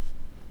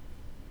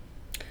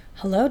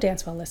Hello,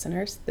 Dancewell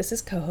listeners. This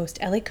is co-host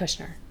Ellie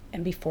Kushner.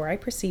 And before I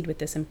proceed with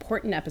this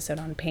important episode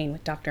on pain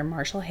with Dr.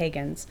 Marshall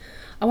Hagans,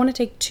 I want to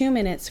take 2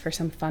 minutes for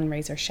some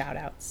fundraiser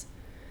shout-outs.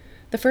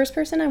 The first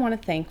person I want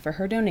to thank for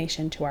her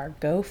donation to our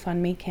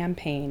GoFundMe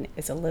campaign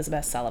is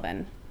Elizabeth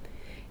Sullivan.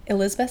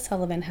 Elizabeth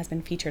Sullivan has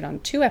been featured on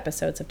 2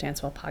 episodes of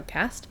Dancewell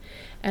Podcast,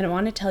 and I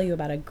want to tell you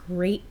about a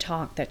great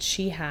talk that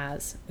she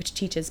has, which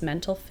teaches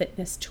mental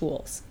fitness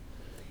tools.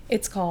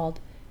 It's called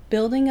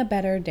Building a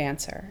Better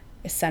Dancer: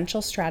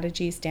 Essential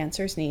Strategies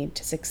Dancers Need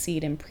to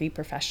Succeed in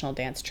Pre-Professional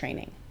Dance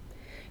Training.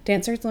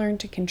 Dancers learn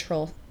to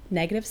control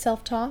negative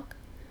self-talk,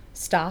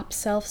 stop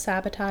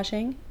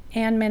self-sabotaging,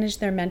 and manage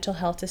their mental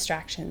health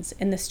distractions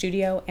in the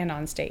studio and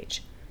on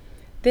stage.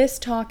 This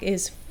talk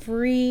is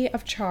free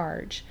of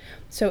charge,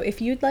 so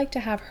if you'd like to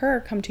have her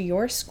come to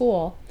your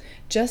school,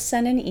 just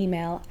send an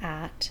email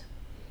at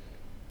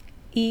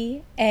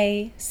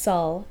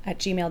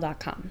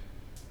easull@gmail.com.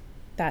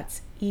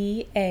 That's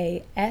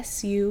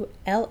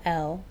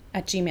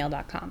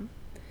easull@gmail.com.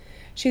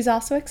 She's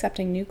also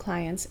accepting new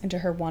clients into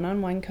her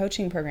one-on-one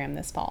coaching program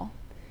this fall.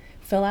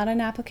 Fill out an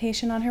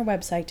application on her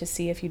website to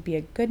see if you'd be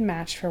a good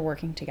match for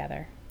working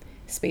together.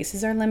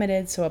 Spaces are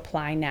limited, so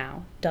apply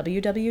now.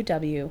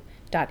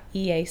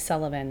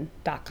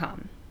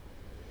 www.easullivan.com.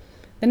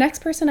 The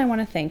next person I want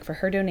to thank for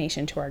her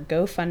donation to our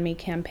GoFundMe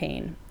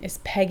campaign is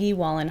Peggy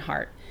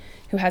Wallen-Hart,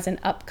 who has an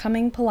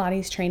upcoming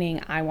Pilates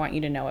training I want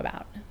you to know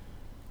about.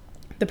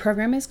 The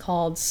program is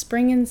called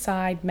Spring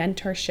Inside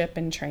Mentorship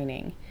and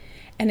Training,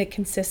 and it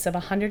consists of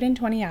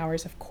 120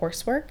 hours of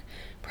coursework,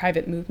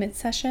 private movement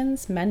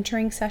sessions,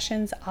 mentoring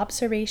sessions,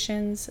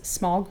 observations,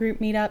 small group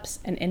meetups,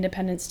 and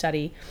independent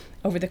study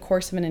over the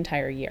course of an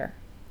entire year.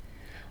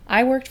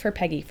 I worked for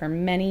Peggy for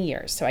many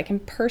years, so I can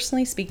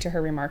personally speak to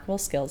her remarkable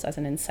skills as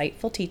an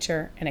insightful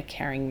teacher and a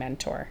caring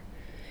mentor.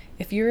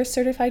 If you're a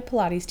certified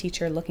Pilates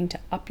teacher looking to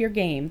up your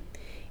game,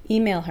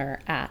 email her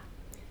at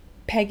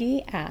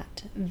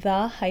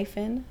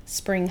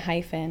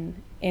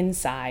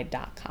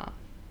peggy@the-spring-inside.com.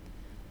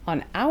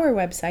 On our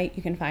website,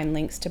 you can find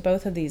links to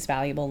both of these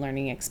valuable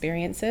learning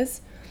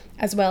experiences,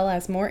 as well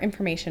as more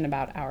information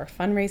about our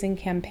fundraising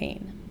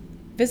campaign.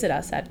 Visit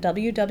us at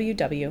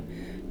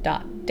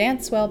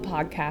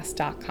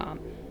www.dancewellpodcast.com.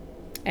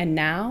 And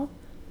now,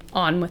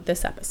 on with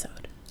this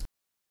episode.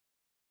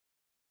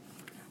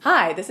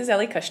 Hi, this is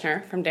Ellie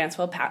Kushner from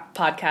Dancewell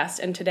Podcast,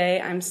 and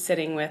today I'm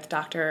sitting with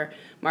Dr.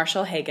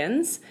 Marshall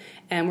Hagans,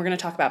 and we're going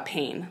to talk about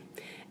pain.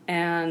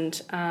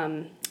 And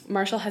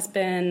Marshall has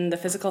been the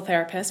physical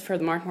therapist for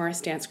the Mark Morris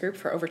Dance Group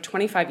for over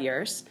 25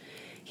 years.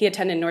 He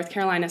attended North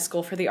Carolina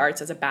School for the Arts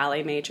as a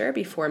ballet major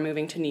before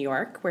moving to New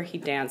York, where he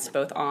danced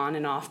both on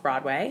and off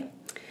Broadway.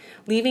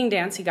 Leaving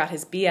dance, he got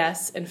his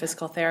BS in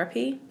physical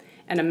therapy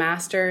and a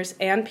master's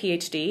and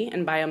PhD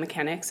in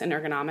biomechanics and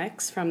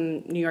ergonomics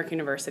from New York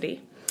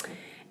University,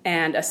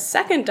 and a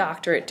second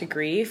doctorate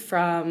degree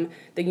from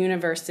the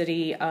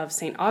University of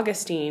St.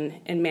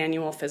 Augustine in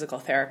manual physical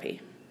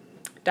therapy.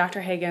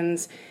 Dr.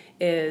 Hagans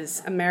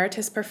is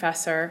emeritus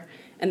professor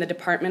in the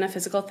Department of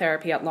Physical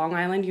Therapy at Long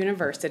Island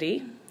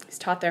University. He's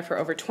taught there for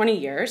over 20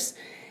 years,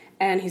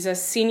 and he's a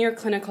senior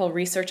clinical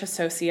research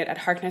associate at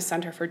Harkness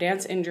Center for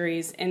Dance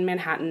Injuries in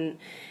Manhattan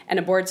and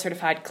a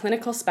board-certified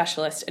clinical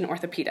specialist in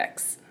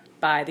orthopedics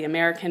by the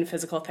American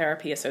Physical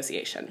Therapy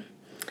Association.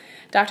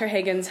 Dr.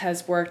 Hagans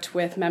has worked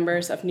with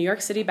members of New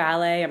York City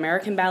Ballet,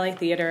 American Ballet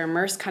Theater,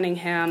 Merce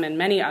Cunningham, and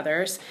many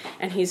others,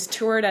 and he's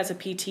toured as a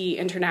PT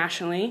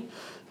internationally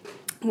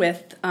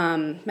with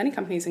many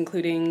companies,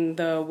 including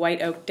the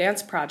White Oak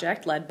Dance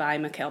Project, led by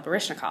Mikhail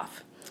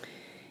Baryshnikov.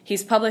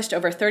 He's published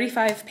over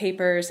 35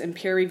 papers in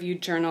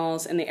peer-reviewed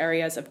journals in the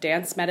areas of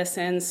dance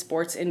medicine,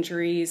 sports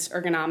injuries,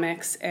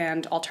 ergonomics,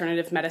 and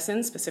alternative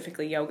medicine,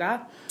 specifically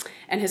yoga.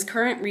 And his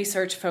current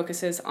research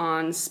focuses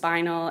on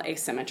spinal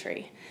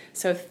asymmetry.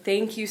 So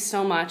thank you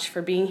so much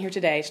for being here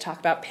today to talk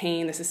about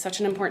pain. This is such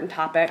an important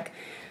topic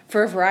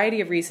for a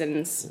variety of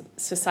reasons.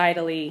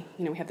 Societally,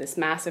 we have this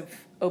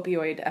massive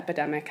opioid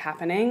epidemic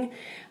happening.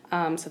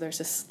 So there's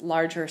this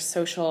larger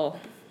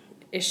social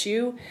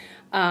issue.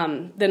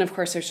 Then, of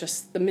course, there's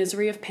just the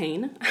misery of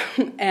pain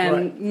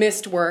and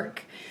missed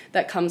work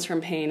that comes from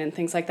pain and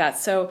things like that.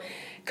 So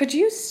could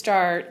you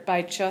start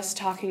by just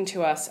talking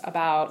to us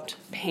about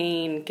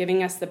pain,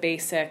 giving us the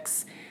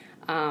basics?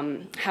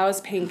 How is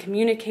pain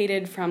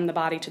communicated from the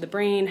body to the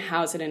brain?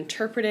 How is it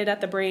interpreted at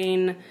the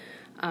brain?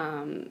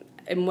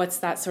 And what's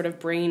that sort of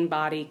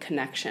brain-body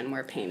connection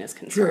where pain is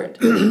concerned?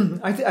 Sure.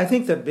 I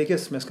think the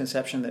biggest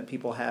misconception that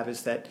people have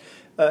is that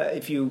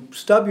if you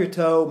stub your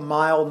toe,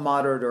 mild,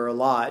 moderate, or a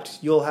lot,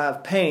 you'll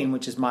have pain,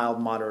 which is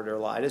mild, moderate, or a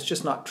lot. It's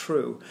just not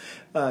true.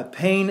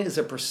 Pain is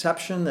a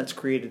perception that's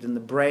created in the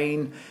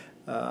brain.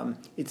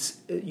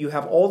 You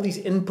have all these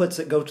inputs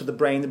that go to the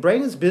brain. The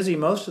brain is busy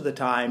most of the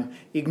time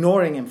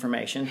ignoring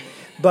information,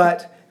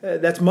 but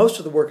That's most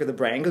of the work of the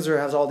brain because it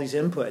has all these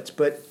inputs.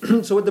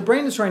 But so what the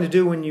brain is trying to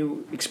do when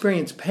you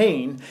experience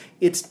pain,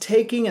 it's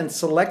taking and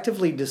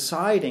selectively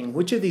deciding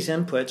which of these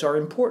inputs are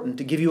important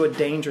to give you a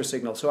danger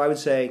signal. So I would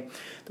say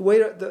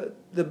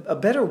a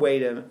better way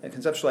to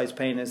conceptualize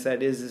pain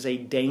is a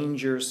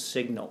danger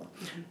signal.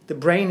 Mm-hmm. The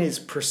brain is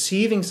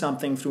perceiving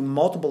something through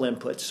multiple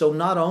inputs. So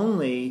not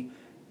only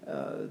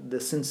the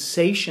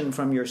sensation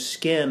from your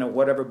skin or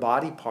whatever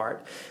body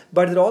part,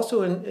 but it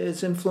also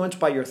is influenced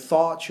by your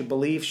thoughts, your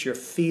beliefs, your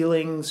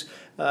feelings,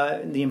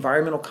 the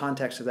environmental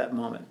context of that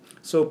moment.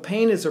 So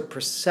pain is a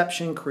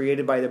perception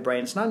created by the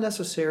brain. It's not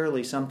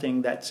necessarily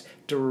something that's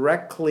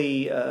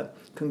directly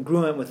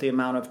congruent with the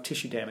amount of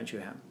tissue damage you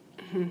have.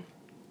 Mm-hmm.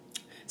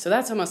 So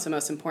that's almost the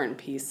most important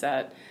piece,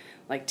 that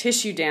like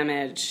tissue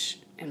damage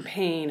and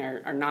pain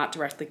are not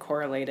directly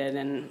correlated.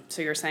 And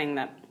so you're saying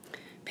that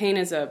pain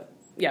is a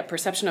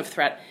perception of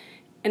threat.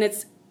 And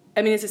is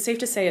it safe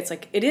to say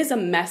it is a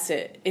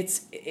message?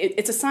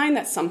 It's a sign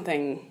that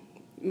something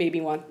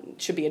maybe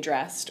should be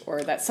addressed,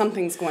 or that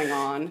something's going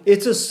on.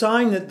 It's a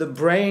sign that the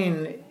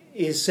brain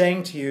is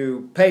saying to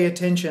you, pay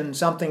attention,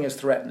 something is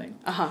threatening.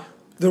 Uh-huh.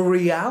 The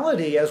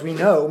reality, as we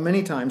know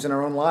many times in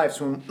our own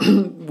lives,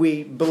 when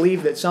we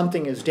believe that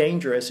something is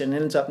dangerous and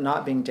ends up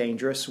not being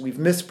dangerous, we've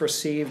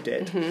misperceived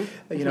it.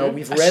 Mm-hmm.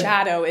 We've read a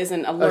shadow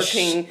isn't a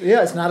lurking.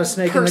 It's not a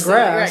snake in the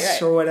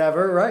grass, right. Or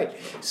whatever, right?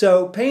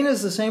 So pain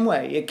is the same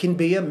way. It can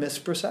be a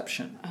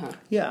misperception. Uh-huh.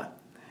 Yeah,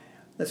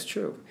 that's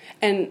true.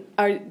 And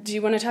do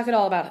you want to talk at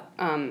all about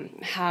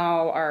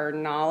how our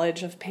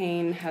knowledge of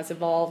pain has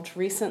evolved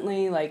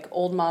recently, like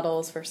old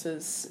models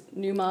versus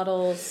new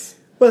models?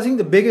 Well, I think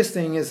the biggest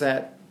thing is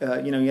that,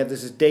 you have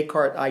this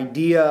Descartes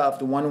idea of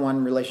the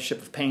one-to-one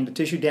relationship of pain to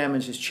tissue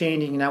damage is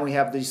changing. Now we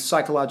have these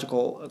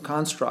psychological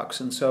constructs.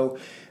 And so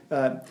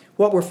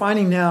what we're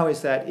finding now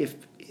is that if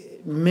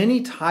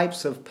many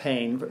types of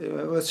pain,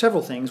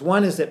 several things.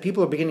 One is that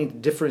people are beginning to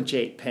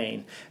differentiate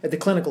pain at the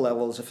clinical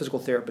level as a physical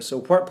therapist. So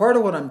part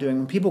of what I'm doing,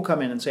 when people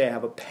come in and say I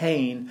have a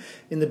pain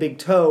in the big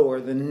toe or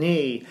the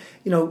knee,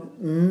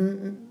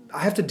 I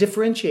have to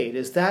differentiate.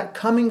 Is that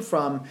coming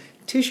from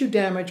tissue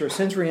damage or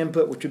sensory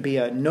input, which would be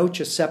a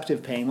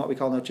nociceptive pain, what we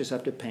call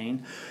nociceptive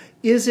pain?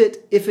 Is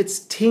it, if it's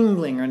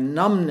tingling or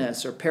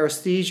numbness or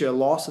paresthesia,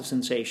 loss of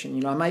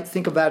sensation, I might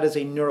think of that as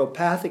a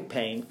neuropathic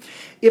pain.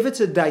 If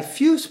it's a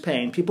diffuse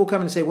pain, people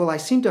come and say, well, I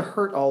seem to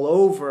hurt all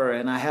over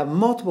and I have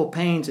multiple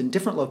pains in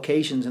different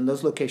locations and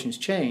those locations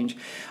change.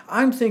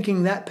 I'm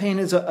thinking that pain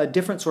is a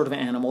different sort of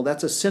animal.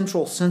 That's a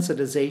central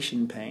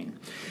sensitization pain.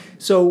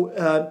 So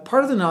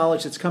part of the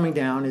knowledge that's coming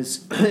down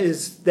is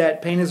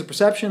that pain is a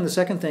perception. The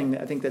second thing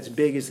I think that's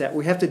big is that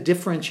we have to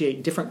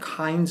differentiate different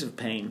kinds of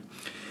pain.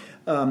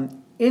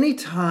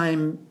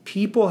 Anytime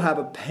people have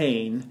a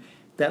pain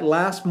that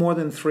lasts more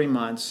than 3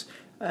 months,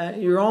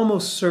 you're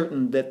almost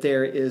certain that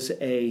there is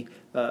a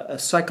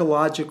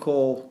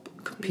psychological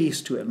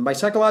piece to it. And by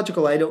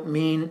psychological, I don't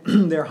mean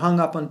they're hung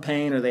up on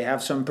pain or they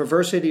have some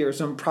perversity or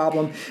some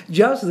problem,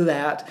 just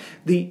that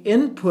the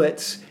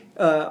inputs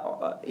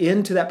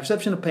into that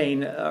perception of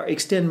pain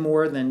extend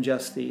more than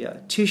just the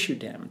tissue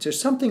damage. There's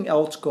something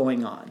else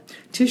going on.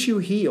 Tissue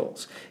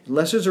heals.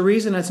 Unless there's a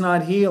reason it's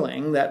not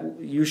healing that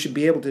you should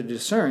be able to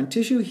discern,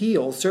 tissue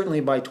heals certainly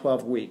by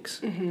 12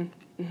 weeks.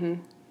 Mm-hmm. Mm-hmm.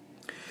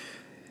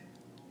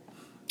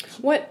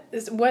 What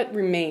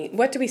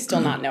do we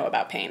still not know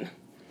about pain?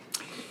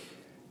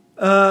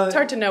 It's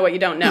hard to know what you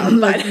don't know.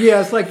 But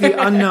yeah, it's like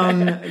the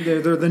unknown.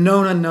 They're the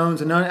known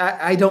unknowns.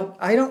 I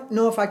don't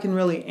know if I can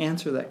really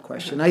answer that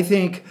question. I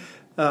think,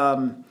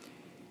 I'm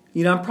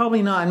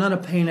not a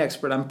pain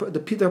expert.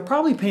 There are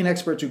probably pain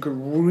experts who could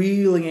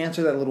really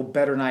answer that a little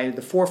better than I at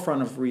the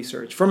forefront of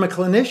research. From a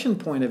clinician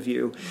point of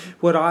view,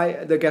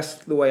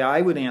 the way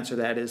I would answer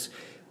that is,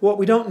 what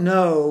we don't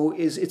know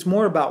is it's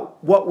more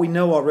about what we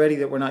know already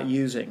that we're not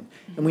using.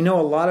 And we know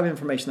a lot of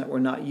information that we're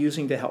not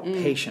using to help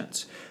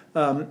patients.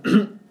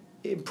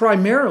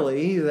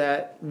 Primarily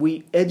that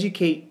we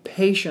educate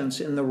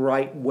patients in the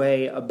right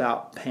way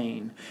about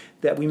pain,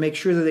 that we make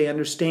sure that they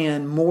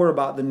understand more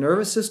about the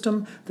nervous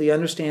system, they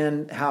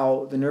understand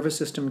how the nervous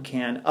system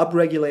can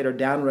upregulate or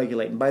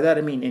downregulate. And by that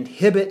I mean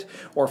inhibit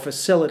or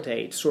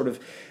facilitate, sort of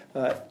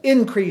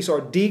increase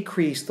or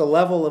decrease the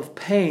level of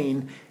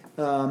pain.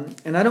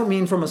 And I don't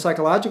mean from a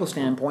psychological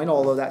standpoint,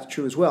 although that's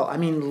true as well. I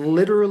mean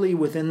literally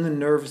within the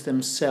nerves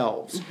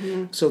themselves.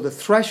 Mm-hmm. So the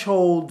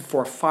threshold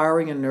for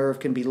firing a nerve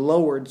can be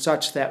lowered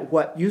such that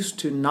what used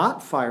to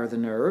not fire the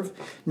nerve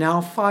now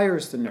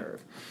fires the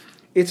nerve.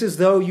 It's as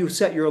though you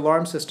set your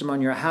alarm system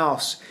on your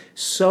house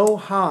so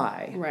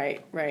high,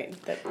 right,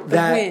 that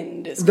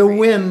the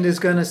wind is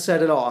going to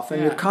set it off,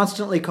 and you're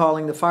constantly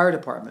calling the fire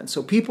department.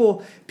 So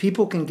people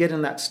can get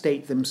in that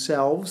state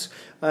themselves,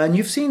 and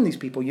you've seen these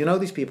people, you know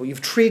these people, you've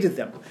treated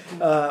them,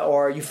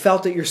 or you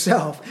felt it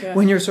yourself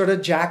when you're sort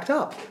of jacked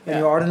up, and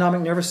your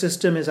autonomic nervous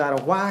system is out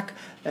of whack,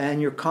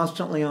 and you're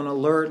constantly on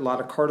alert, a lot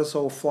of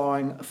cortisol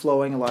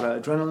flowing, a lot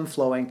of adrenaline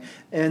flowing,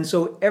 and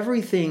so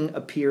everything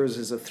appears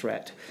as a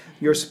threat.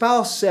 Your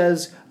spouse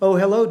says, "Oh,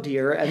 hello,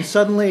 dear," and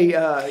suddenly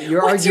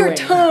you're What's arguing.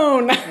 Your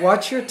tone?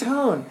 Watch your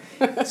tone.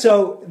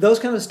 So those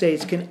kind of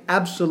states can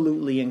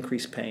absolutely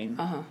increase pain.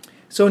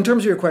 So in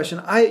terms of your question,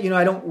 I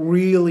don't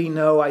really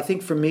know. I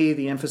think for me,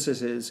 the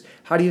emphasis is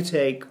how do you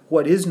take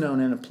what is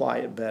known and apply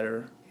it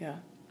better? Yeah.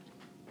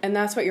 And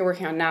that's what you're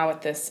working on now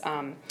with this.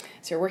 So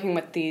you're working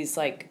with these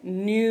like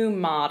new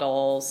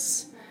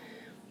models,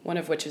 one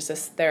of which is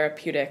this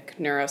therapeutic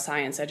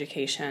neuroscience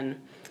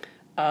education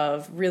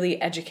of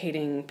really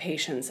educating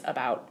patients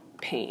about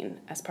pain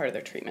as part of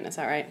their treatment. Is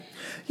that right?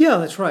 Yeah,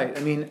 that's right.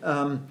 I mean,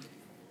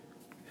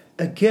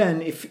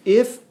 again, if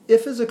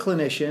as a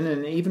clinician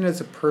and even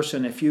as a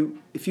person, if you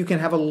can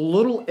have a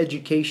little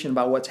education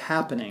about what's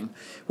happening,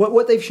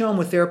 what they've shown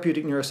with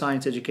therapeutic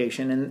neuroscience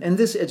education, and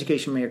this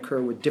education may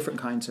occur with different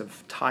kinds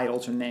of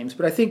titles or names,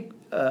 but I think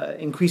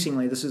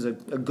increasingly this is a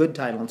good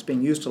title and it's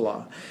being used a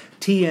lot.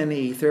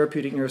 TNE,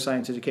 therapeutic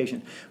neuroscience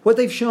education. What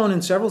they've shown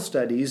in several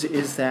studies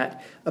is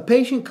that a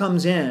patient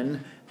comes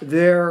in,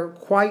 they're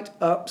quite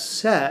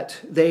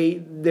upset.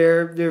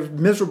 They're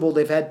miserable.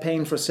 They've had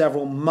pain for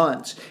several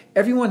months.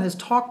 Everyone has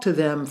talked to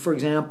them, for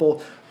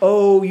example,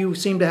 oh, you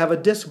seem to have a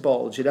disc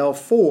bulge at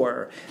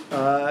L4.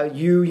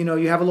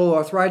 You have a little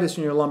arthritis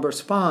in your lumbar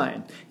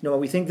spine.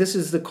 We think this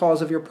is the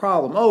cause of your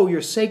problem. Oh,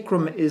 your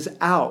sacrum is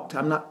out.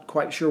 I'm not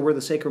quite sure where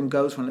the sacrum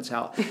goes when it's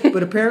out,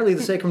 but apparently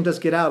the sacrum does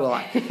get out a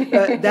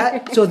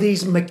lot. So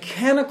these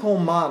mechanical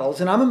models,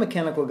 and I'm a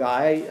mechanical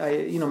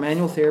guy.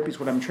 Manual therapy is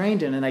what I'm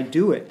trained in, and I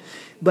do it.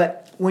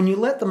 But when you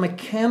let the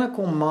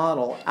mechanical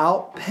model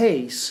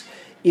outpace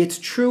its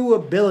true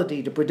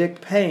ability to predict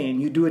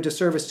pain, you do a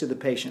disservice to the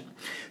patient.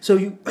 So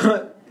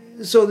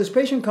this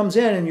patient comes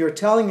in and you're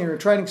trying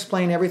to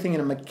explain everything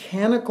in a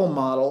mechanical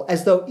model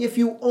as though if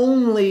you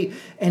only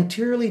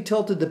anteriorly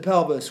tilted the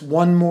pelvis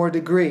 1 more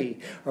degree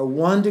or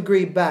 1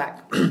 degree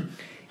back.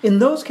 In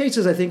those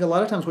cases, I think a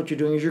lot of times what you're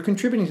doing is you're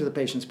contributing to the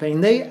patient's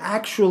pain.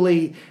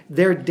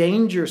 Their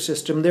danger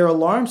system, their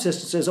alarm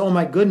system says, oh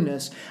my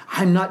goodness,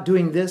 I'm not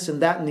doing this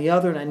and that and the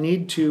other, and I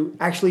need to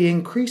actually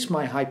increase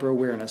my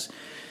hyper-awareness.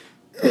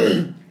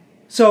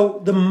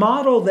 So the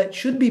model that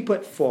should be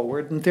put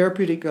forward in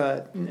therapeutic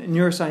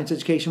neuroscience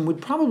education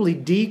would probably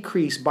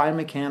decrease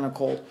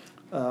biomechanical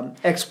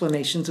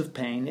explanations of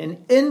pain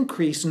and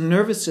increase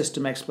nervous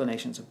system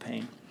explanations of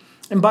pain.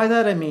 And by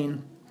that I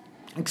mean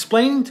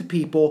explaining to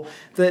people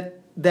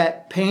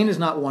that pain is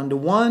not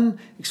one-to-one,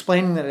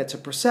 explaining that it's a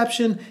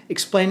perception,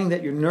 explaining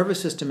that your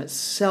nervous system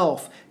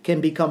itself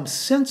can become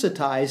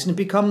sensitized and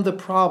become the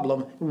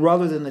problem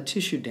rather than the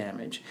tissue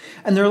damage.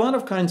 And there are a lot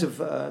of kinds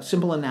of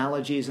simple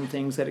analogies and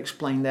things that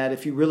explain that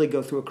if you really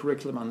go through a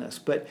curriculum on this.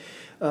 But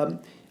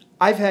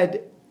I've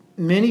had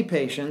many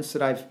patients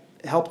that I've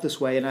helped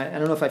this way, and I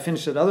don't know if I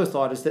finished that other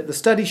thought, is that the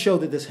studies show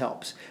that this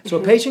helps. So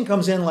a patient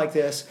comes in like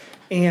this,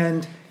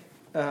 and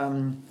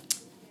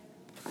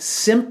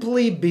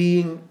simply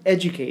being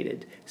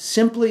educated,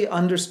 simply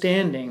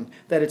understanding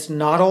that it's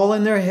not all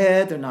in their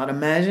head, they're not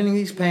imagining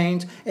these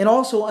pains, and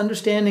also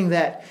understanding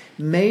that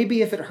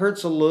maybe if it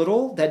hurts a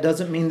little, that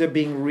doesn't mean they're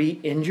being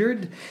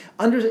re-injured.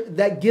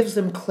 That gives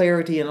them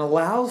clarity and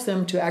allows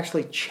them to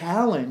actually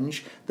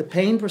challenge the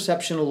pain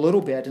perception a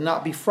little bit and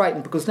not be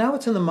frightened, because now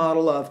it's in the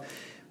model of,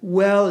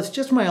 well, it's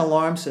just my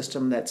alarm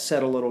system that's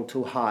set a little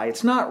too high.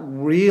 It's not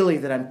really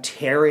that I'm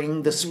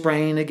tearing the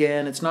sprain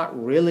again. It's not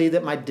really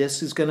that my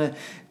disc is going to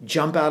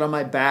jump out on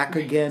my back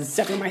again.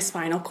 Severing my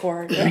spinal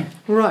cord.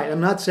 Right, I'm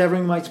not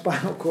severing my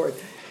spinal cord.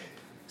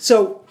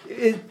 So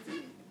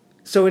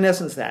in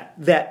essence,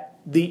 that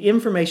the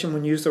information,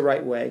 when used the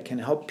right way, can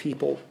help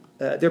people.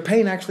 Their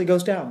pain actually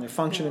goes down. Their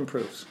function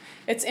improves.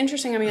 It's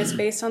interesting. I mean, it's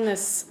based on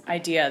this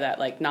idea that,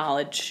 like,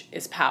 knowledge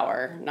is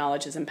power.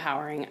 Knowledge is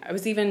empowering. I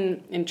was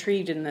even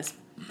intrigued in this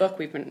book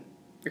we've been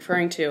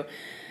referring to.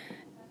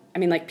 I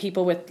mean, like,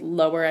 people with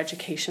lower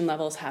education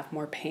levels have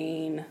more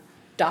pain.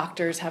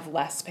 Doctors have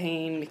less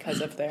pain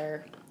because of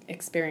their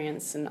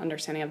experience and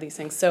understanding of these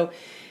things. So,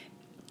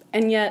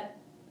 and yet,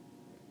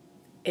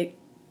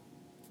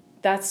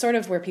 that's sort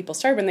of where people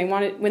started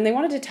when they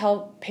wanted to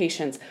tell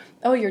patients,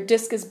 "Oh, your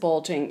disc is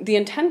bulging." The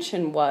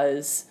intention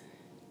was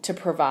to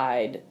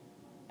provide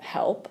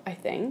help, I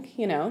think,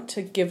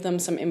 to give them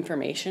some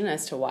information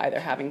as to why they're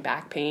having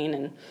back pain.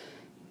 And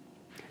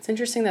it's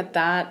interesting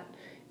that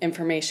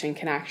information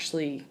can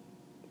actually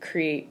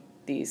create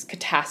these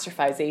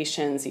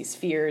catastrophizations, these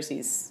fears,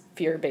 these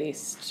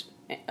fear-based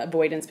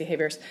avoidance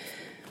behaviors.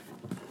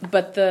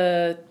 But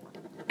the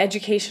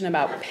education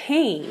about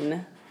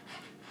pain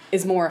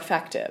is more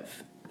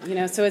effective.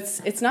 So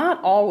it's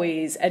not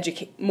always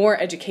more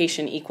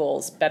education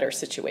equals better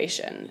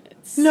situation.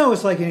 No,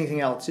 it's like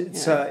anything else.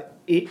 It's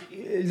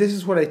this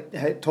is what I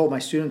had told my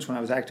students when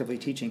I was actively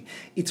teaching.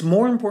 It's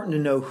more important to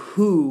know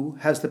who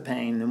has the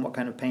pain than what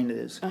kind of pain it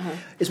is. Uh-huh.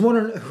 It's more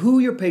to know who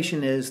your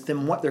patient is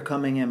than what they're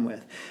coming in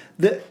with.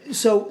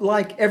 So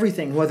like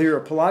everything, whether you're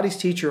a Pilates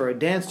teacher or a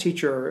dance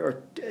teacher,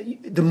 or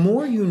the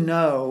more you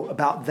know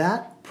about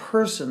that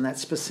person, that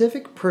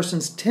specific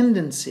person's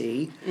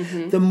tendency,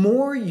 the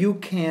more you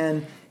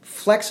can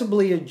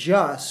flexibly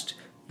adjust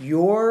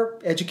your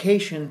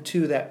education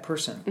to that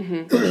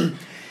person.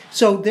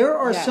 So there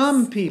are Yes.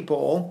 some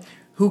people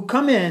who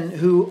come in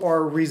who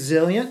are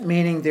resilient,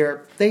 meaning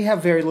they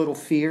have very little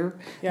fear.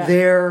 Yeah.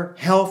 They're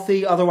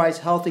healthy, otherwise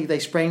healthy. They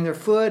sprain their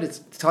foot. It's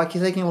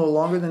taking a little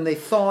longer than they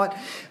thought.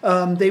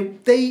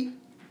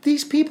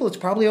 These people, it's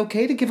probably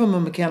okay to give them a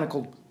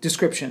mechanical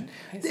description.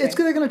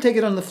 They're going to take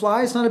it on the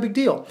fly. It's not a big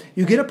deal.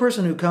 You get a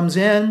person who comes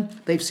in,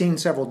 they've seen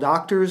several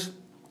doctors,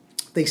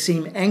 they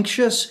seem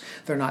anxious,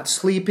 they're not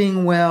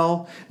sleeping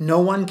well, no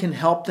one can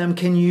help them.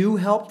 Can you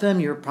help them?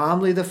 You're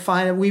probably the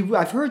fine.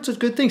 I've heard such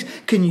good things.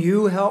 Can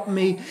you help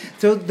me?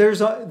 So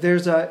there's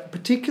a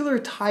particular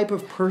type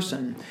of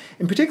person,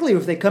 and particularly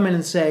if they come in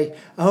and say,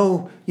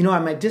 oh,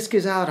 my disc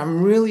is out,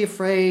 I'm really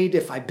afraid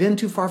if I bend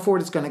too far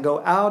forward, it's going to go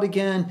out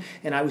again,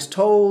 and I was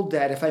told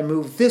that if I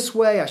move this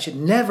way, I should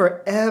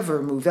never,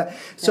 ever move that.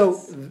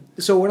 Yes.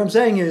 So what I'm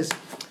saying is,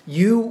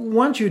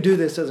 once you do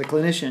this as a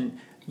clinician,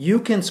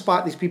 you can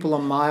spot these people a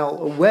mile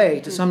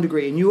away to some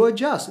degree, and you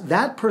adjust.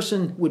 That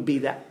person would be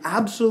the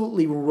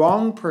absolutely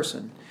wrong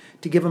person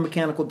to give a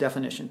mechanical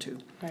definition to.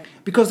 Right.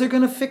 Because they're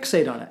going to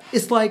fixate on it.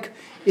 It's like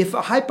if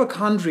a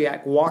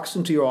hypochondriac walks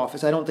into your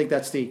office, I think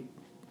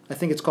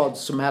it's called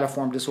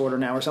somatoform disorder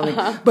now or something.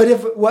 Uh-huh. But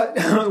if what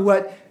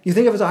you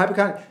think of as a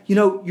hypochondriac,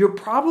 you're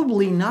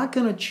probably not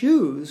going to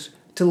choose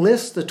to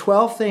list the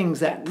 12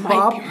 things that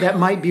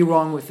might be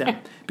wrong with them,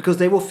 because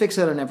they will fix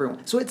that on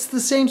everyone. So it's the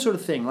same sort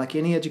of thing, like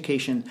any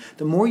education.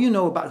 The more you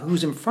know about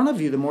who's in front of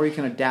you, the more you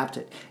can adapt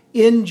it.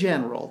 In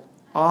general,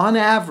 on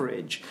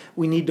average,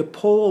 we need to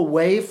pull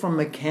away from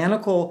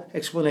mechanical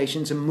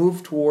explanations and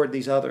move toward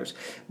these others.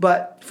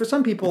 But for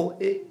some people,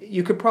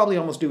 you could probably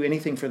almost do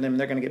anything for them, and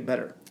they're going to get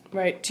better.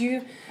 Right. Do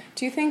you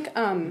think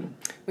when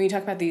you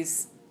talk about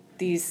these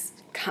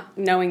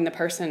knowing the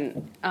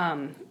person,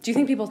 do you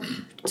think people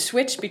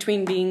switch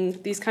between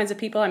being these kinds of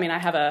people? I mean, I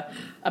have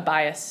a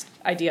biased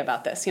idea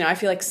about this. I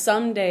feel like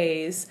some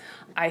days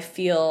I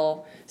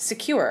feel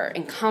secure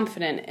and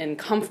confident and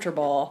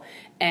comfortable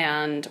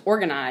and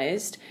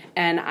organized,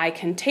 and I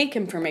can take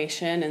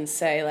information and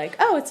say like,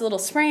 oh, it's a little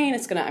sprain,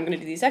 I'm gonna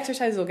do these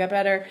exercises, it'll get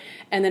better.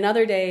 And then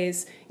other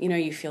days,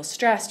 you feel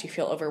stressed, you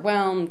feel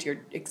overwhelmed, you're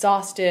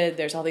exhausted,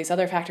 there's all these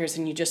other factors,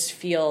 and you just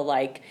feel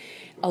like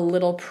a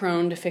little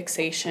prone to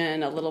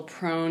fixation, a little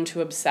prone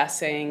to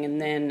obsessing, and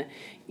then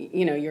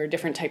you're a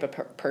different type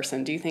of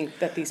person. Do you think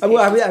that these patients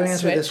I would answer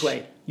switch? it this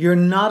way. You're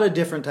not a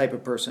different type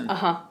of person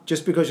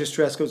just because your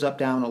stress goes up,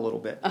 down a little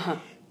bit.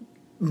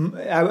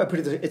 I put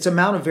it this way, it's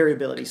amount of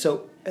variability.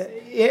 So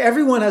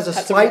everyone has a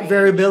slight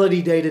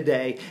variability day to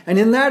day. And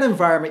in that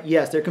environment,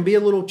 yes, there can be a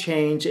little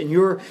change. And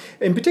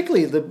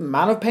particularly the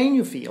amount of pain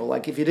you feel.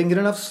 Like if you didn't get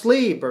enough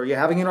sleep or you're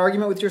having an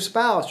argument with your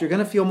spouse, you're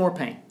going to feel more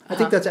pain. I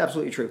think that's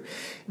absolutely true.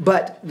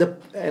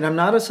 And I'm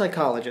not a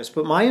psychologist,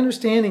 but my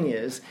understanding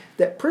is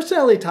that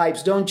personality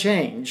types don't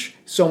change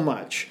so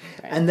much.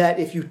 Right. And that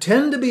if you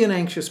tend to be an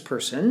anxious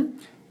person,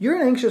 you're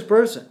an anxious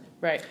person.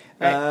 Right.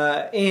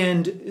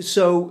 And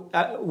so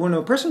when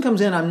a person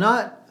comes in, I'm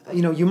not,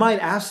 you might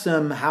ask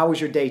them, how was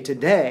your day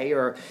today?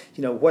 Or,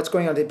 what's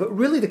going on today? But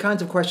really the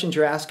kinds of questions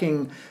you're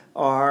asking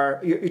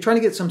you're trying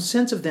to get some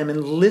sense of them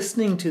and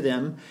listening to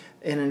them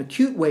in an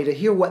acute way to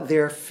hear what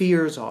their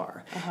fears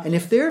are. And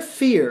if their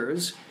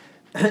fears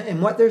and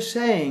what they're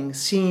saying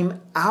seem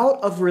out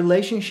of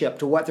relationship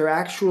to what they're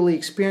actually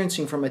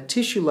experiencing from a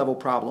tissue level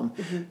problem,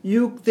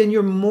 then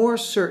you're more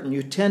certain.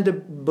 You tend to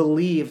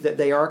believe that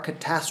they are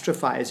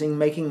catastrophizing,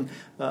 making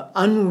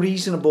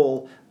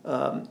unreasonable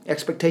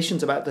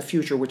expectations about the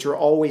future, which are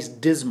always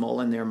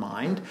dismal in their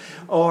mind,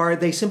 or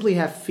they simply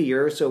have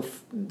fear, so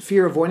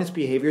fear avoidance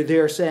behavior.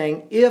 They're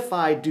saying, if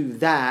I do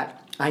that,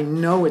 I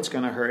know it's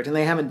going to hurt, and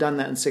they haven't done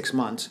that in 6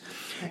 months.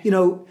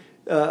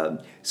 Right.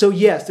 So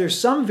yes, there's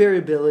some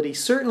variability.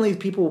 Certainly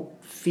people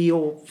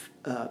feel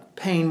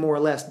pain more or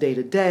less day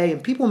to day,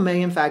 and people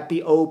may in fact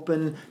be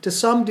open to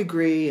some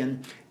degree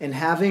and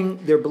having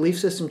their belief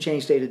system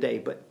change day to day.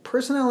 But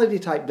personality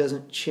type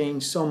doesn't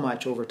change so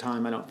much over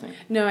time, I don't think.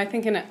 No, I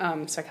think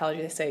in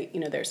psychology they say,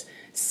 there's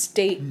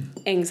state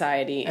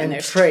anxiety and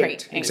there's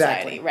trait anxiety,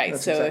 exactly. right?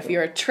 That's so exactly. If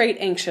you're a trait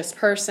anxious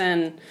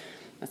person,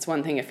 that's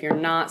one thing. If you're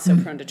not so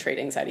prone to trait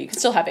anxiety, you can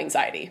still have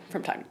anxiety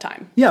from time to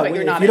time. Yeah, but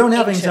you're not if you don't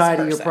have anxious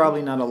anxiety, person. You're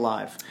probably not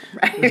alive.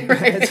 Right,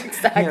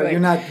 exactly.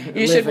 You're not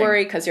You should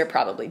worry because you're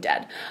probably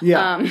dead.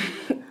 Yeah.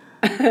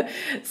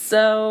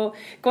 So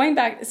going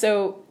back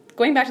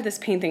to this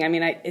pain thing, I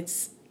mean,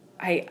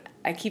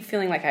 I keep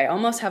feeling like I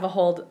almost have a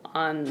hold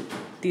on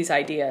these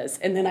ideas,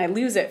 and then I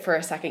lose it for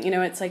a second.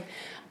 It's like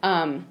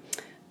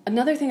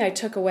another thing I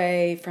took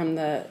away from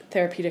the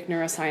therapeutic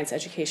neuroscience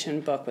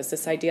education book was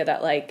this idea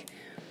that like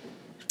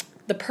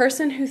the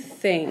person who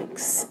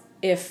thinks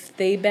if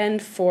they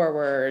bend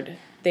forward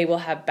they will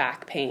have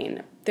back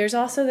pain. There's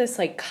also this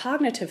like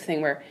cognitive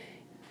thing where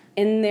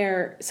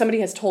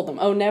somebody has told them,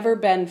 oh, never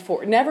bend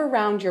forward, never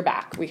round your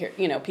back. We hear,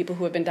 people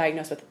who have been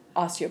diagnosed with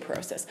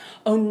osteoporosis.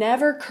 Oh,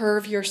 never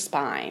curve your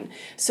spine.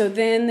 So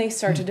then they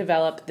start to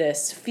develop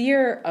this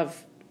fear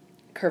of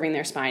curving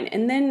their spine.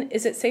 And then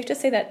is it safe to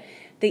say that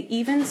they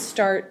even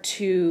start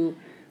to,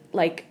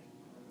 like,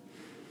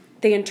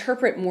 they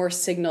interpret more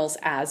signals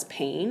as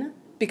pain?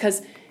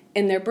 Because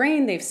in their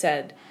brain, they've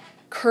said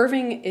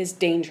curving is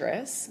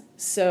dangerous.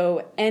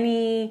 So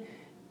any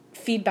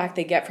feedback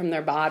they get from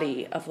their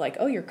body of like,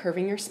 oh, you're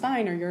curving your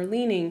spine or you're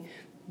leaning,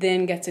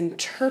 then gets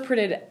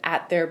interpreted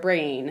at their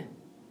brain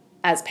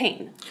as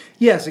pain.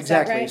 Yes,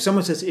 exactly. Right? If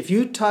someone says, if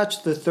you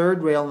touch the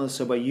third rail in the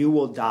subway, you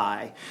will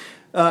die.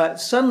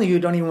 Suddenly you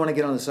don't even want to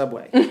get on the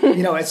subway,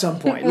 at some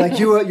point. Like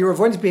your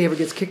avoidance behavior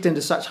gets kicked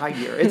into such high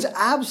gear. It's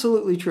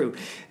absolutely true.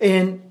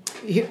 And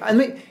here,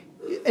 I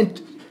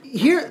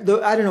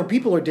don't know,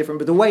 people are different,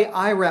 but the way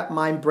I wrap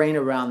my brain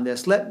around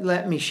this,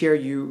 let me share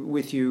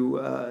with you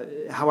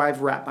how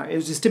I've wrapped it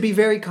was just to be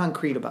very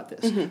concrete about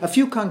this. A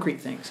few concrete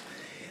things.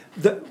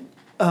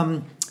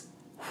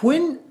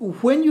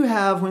 When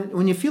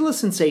you feel a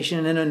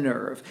sensation in a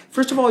nerve,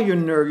 first of all,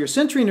 your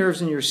sensory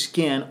nerves in your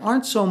skin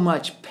aren't so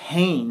much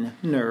pain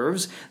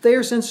nerves. They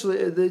are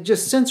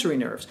just sensory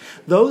nerves.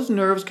 Those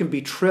nerves can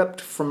be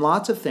tripped from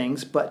lots of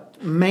things,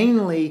 but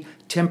mainly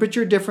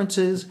temperature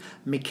differences,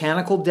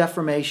 mechanical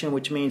deformation,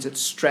 which means it's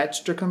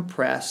stretched or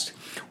compressed,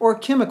 or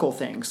chemical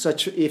things,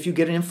 such if you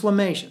get an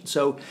inflammation.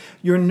 So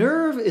your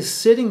nerve is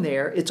sitting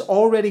there, it's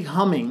already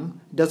humming.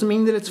 Doesn't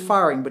mean that it's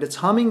firing, but it's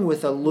humming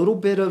with a little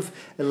bit of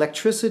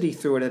electricity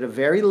through it at a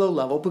very low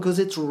level because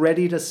it's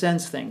ready to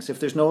sense things. If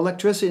there's no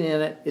electricity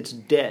in it, it's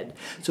dead.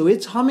 So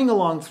it's humming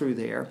along through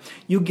there.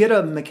 You get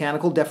a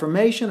mechanical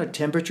deformation, a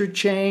temperature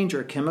change,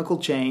 or a chemical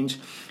change,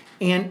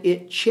 and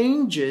it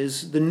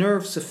changes the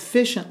nerve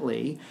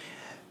sufficiently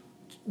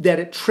that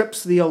it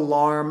trips the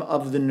alarm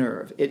of the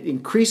nerve. It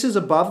increases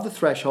above the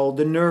threshold,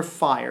 the nerve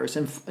fires.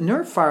 And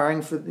nerve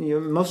firing,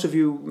 most of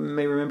you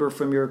may remember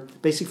from your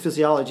basic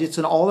physiology, it's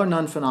an all or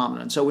none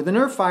phenomenon. So when the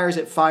nerve fires,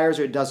 it fires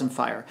or it doesn't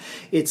fire.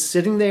 It's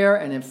sitting there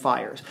and it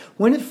fires.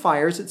 When it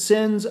fires, it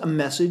sends a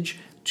message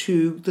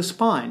to the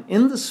spine.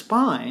 In the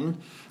spine,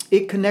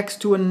 it connects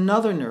to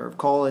another nerve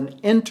called an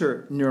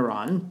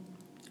interneuron,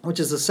 which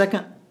is the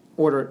second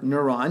order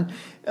neuron.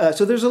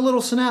 So there's a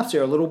little synapse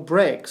there, a little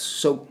break.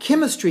 So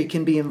chemistry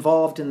can be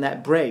involved in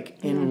that break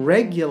and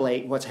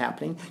regulate what's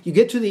happening. You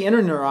get to the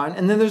interneuron,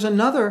 and then there's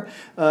another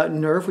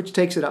nerve which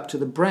takes it up to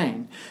the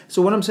brain.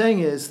 So what I'm saying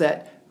is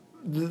that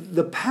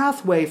the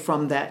pathway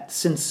from that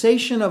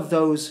sensation of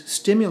those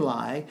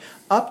stimuli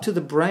up to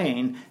the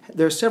brain,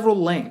 there are several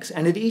links,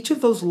 and at each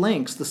of those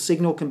links, the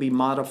signal can be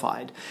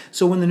modified.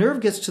 So when the nerve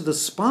gets to the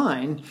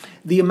spine,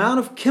 the amount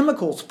of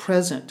chemicals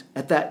present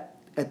at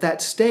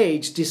that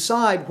stage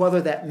decide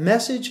whether that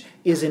message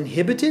is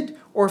inhibited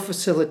or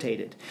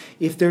facilitated.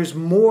 If there's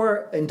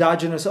more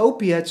endogenous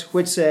opiates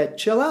which say,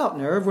 chill out,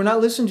 nerve, we're not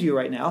listening to you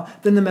right now,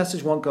 then the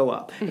message won't go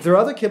up. If there are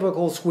other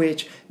chemicals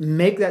which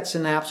make that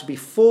synapse be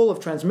full of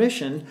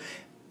transmission,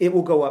 it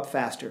will go up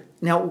faster.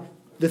 Now,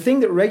 the thing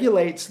that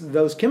regulates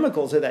those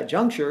chemicals at that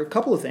juncture, a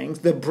couple of things.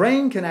 The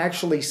brain can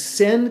actually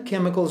send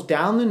chemicals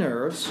down the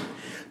nerves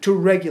to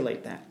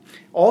regulate that.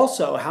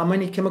 Also, how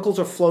many chemicals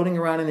are floating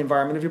around in the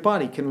environment of your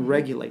body can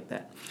regulate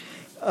that.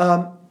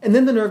 And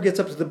then the nerve gets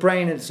up to the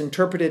brain and it's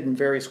interpreted in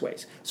various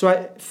ways.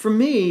 So for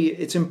me,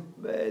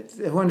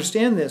 who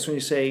understand this, when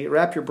you say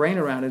wrap your brain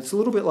around it, it's a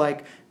little bit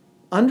like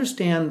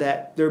understand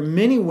that there are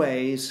many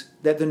ways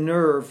that the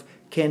nerve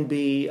can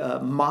be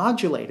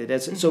modulated.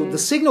 So the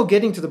signal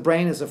getting to the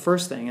brain is the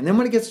first thing. And then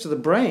when it gets to the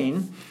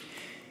brain,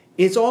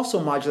 it's also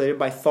modulated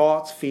by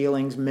thoughts,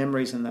 feelings,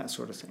 memories, and that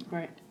sort of thing.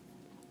 Right.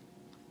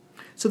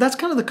 So that's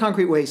kind of the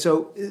concrete way.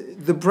 So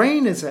the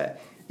brain is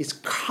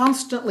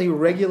constantly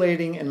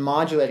regulating and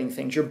modulating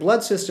things. Your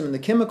blood system and the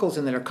chemicals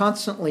in it are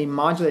constantly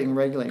modulating and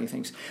regulating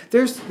things.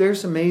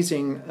 There's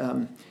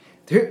amazing...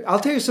 I'll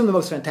tell you some of the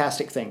most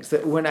fantastic things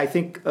that when I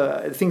think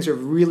things are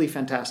really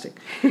fantastic.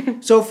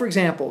 So, for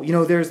example,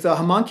 there's the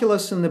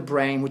homunculus in the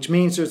brain, which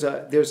means there's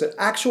an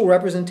actual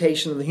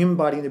representation of the human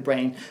body in the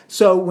brain.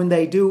 So when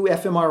they do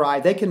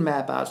fMRI, they can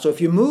map out. So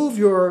if you move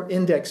your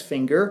index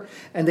finger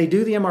and they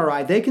do the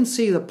MRI, they can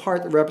see the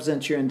part that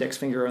represents your index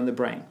finger in the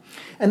brain.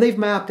 And they've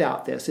mapped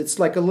out this. It's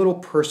like a little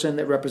person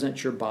that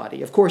represents your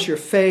body. Of course, your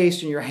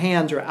face and your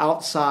hands are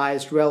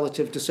outsized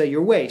relative to, say,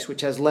 your waist,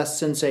 which has less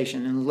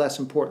sensation and less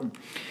important.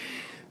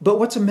 But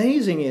what's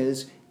amazing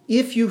is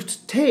if you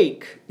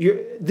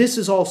this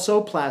is all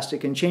so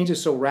plastic and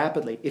changes so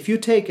rapidly. If you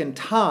take and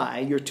tie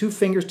your two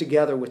fingers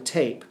together with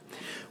tape,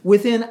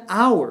 within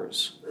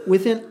hours,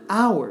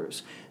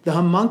 the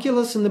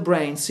homunculus in the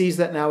brain sees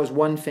that now as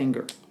one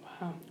finger.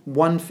 Wow.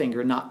 One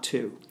finger, not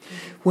two.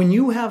 When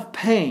you have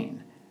pain,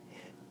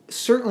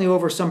 certainly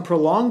over some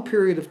prolonged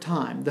period of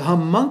time, the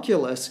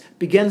homunculus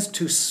begins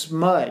to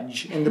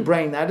smudge in the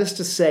brain. That is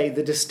to say,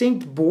 the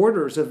distinct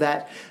borders of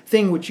that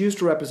thing which used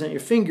to represent your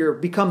finger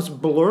becomes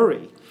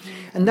blurry.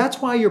 And that's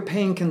why your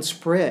pain can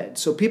spread.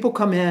 So people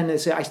come in and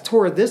say, I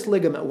tore this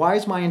ligament. Why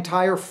is my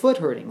entire foot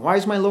hurting? Why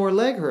is my lower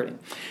leg hurting?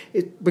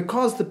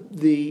 Because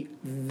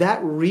that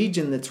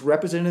region that's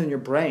represented in your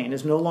brain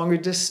is no longer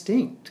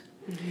distinct.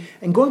 Mm-hmm.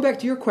 And going back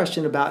to your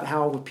question about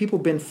how people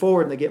bend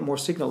forward and they get more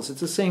signals,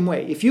 it's the same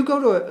way. If you go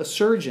to a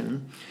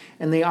surgeon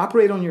and they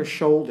operate on your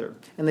shoulder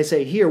and they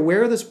say, here,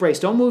 wear this brace,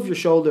 don't move your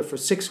shoulder for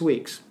 6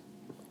 weeks.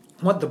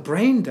 What the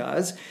brain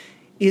does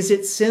is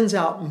it sends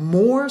out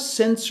more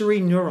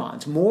sensory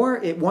neurons,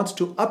 it wants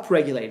to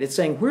upregulate. It's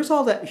saying, where's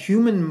all that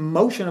human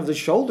motion of the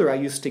shoulder I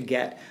used to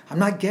get? I'm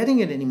not getting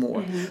it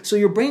anymore. So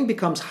your brain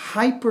becomes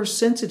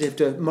hypersensitive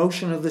to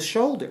motion of the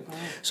shoulder.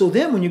 So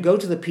then when you go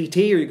to the PT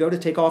or you go to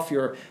take off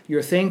your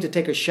thing to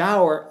take a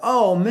shower,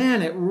 oh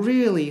man, it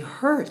really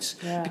hurts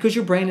because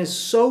your brain is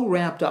so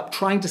ramped up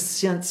trying to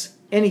sense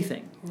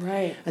anything.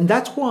 Right. And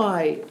that's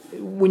why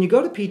when you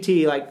go to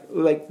PT,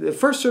 like the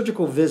first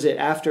surgical visit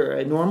after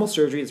a normal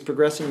surgery is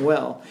progressing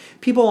well,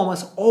 people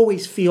almost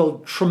always feel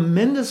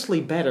tremendously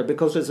better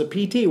because as a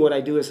PT, what I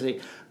do is say,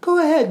 go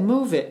ahead,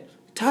 move it,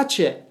 touch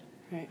it.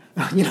 Right.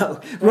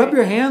 Rub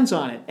your hands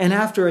on it. And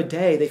after a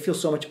day, they feel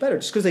so much better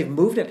just because they've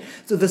moved it.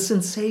 So the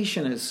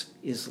sensation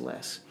is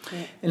less.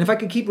 Right. And if I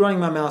could keep running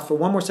my mouth for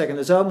one more second,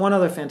 there's one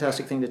other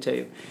fantastic thing to tell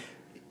you.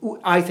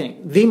 I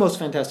think the most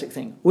fantastic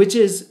thing, which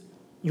is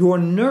your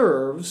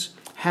nerves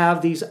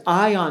have these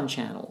ion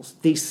channels,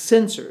 these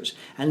sensors,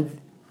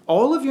 and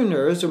all of your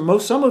nerves, or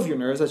some of your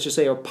nerves, let's just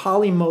say, are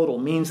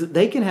polymodal, means that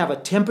they can have a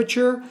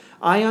temperature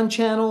ion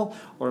channel,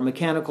 or a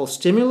mechanical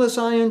stimulus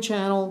ion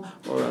channel,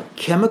 or a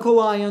chemical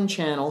ion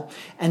channel,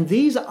 and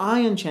these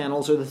ion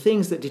channels are the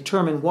things that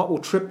determine what will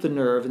trip the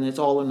nerve, and it's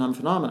all a known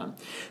phenomenon.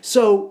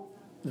 So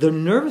the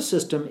nervous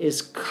system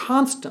is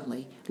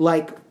constantly,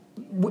 like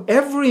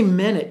every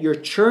minute you're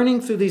churning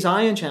through these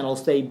ion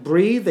channels. They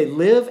breathe, they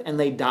live, and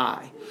they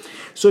die.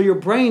 So your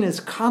brain is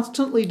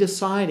constantly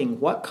deciding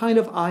what kind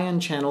of ion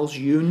channels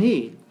you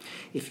need.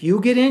 If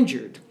you get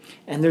injured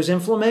and there's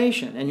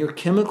inflammation and your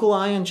chemical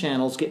ion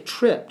channels get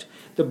tripped,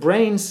 the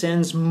brain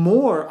sends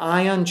more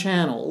ion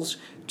channels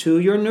to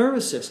your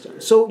nervous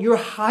system. So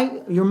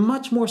you're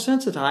much more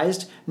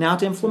sensitized now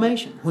to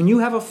inflammation. When you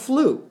have a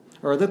flu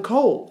or the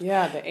cold,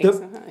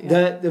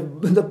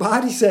 the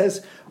body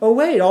says, oh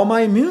wait, all my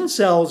immune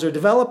cells are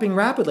developing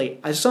rapidly.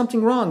 There's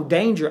something wrong,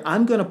 danger.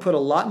 I'm going to put a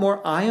lot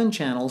more ion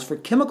channels for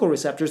chemical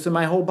receptors in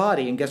my whole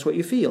body. And guess what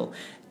you feel?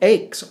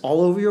 Aches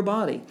all over your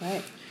body.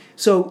 Right.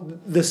 So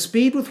the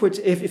speed with which,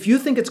 if you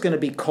think it's going to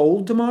be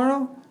cold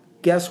tomorrow,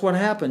 guess what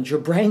happens? Your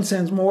brain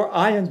sends more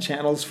ion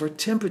channels for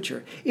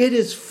temperature. It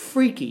is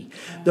freaky.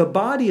 Yeah. The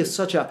body is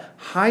such a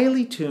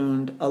highly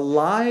tuned,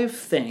 alive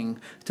thing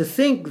to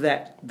think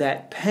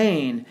that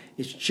pain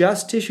is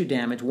just tissue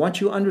damage. Once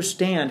you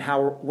understand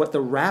what the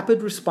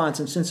rapid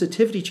response and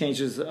sensitivity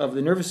changes of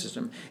the nervous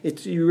system,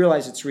 you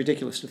realize it's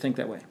ridiculous to think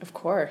that way. Of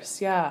course,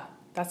 yeah.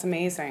 That's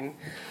amazing.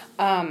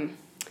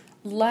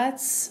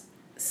 Let's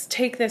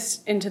take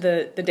this into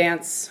the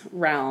dance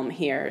realm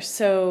here.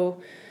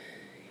 So,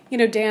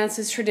 dance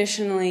is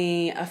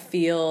traditionally a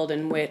field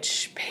in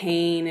which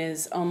pain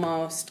is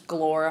almost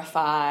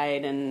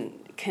glorified and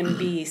can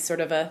be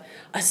sort of a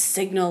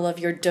signal of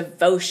your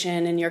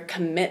devotion and your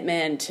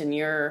commitment and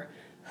your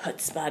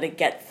chutzpah to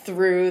get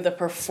through the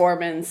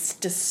performance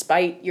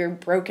despite your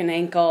broken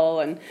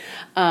ankle.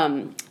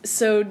 And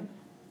so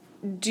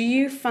do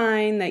you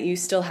find that you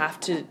still have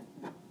to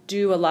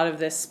do a lot of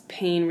this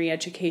pain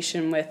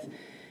re-education with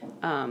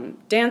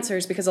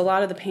dancers, because a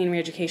lot of the pain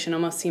re-education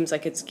almost seems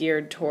like it's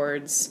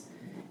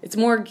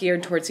more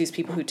geared towards these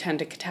people who tend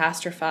to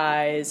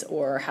catastrophize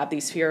or have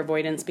these fear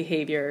avoidance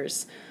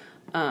behaviors.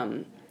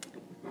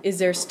 Is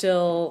there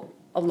still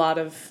a lot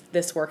of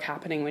this work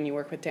happening when you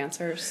work with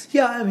dancers?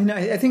 Yeah,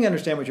 I think I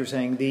understand what you're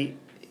saying.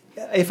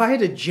 If I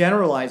had to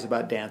generalize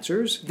about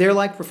dancers, they're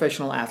like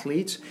professional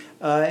athletes,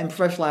 and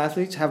professional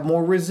athletes have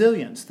more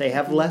resilience. They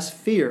have less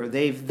fear.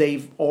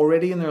 They've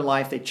already in their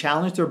life, they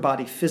challenge their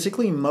body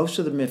physically. Most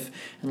of them,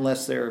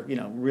 unless they're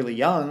really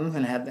young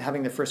and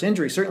having their first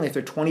injury, certainly if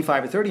they're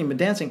 25 or 30 and been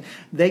dancing,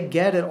 they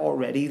get it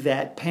already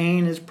that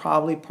pain is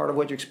probably part of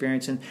what you're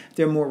experiencing.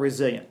 They're more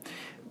resilient.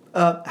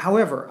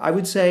 However, I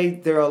would say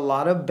there are a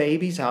lot of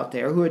babies out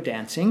there who are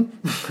dancing,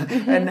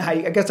 and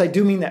I guess I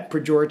do mean that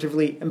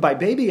pejoratively. And by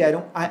baby,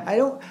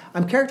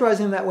 I'm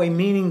characterizing them that way,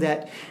 meaning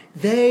that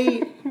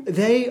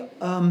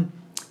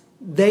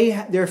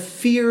their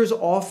fears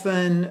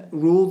often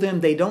rule them.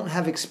 They don't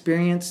have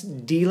experience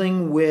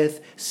dealing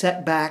with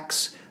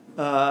setbacks,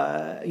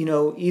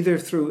 either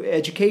through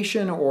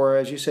education or,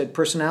 as you said,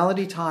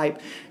 personality type.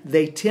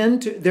 They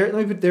tend to.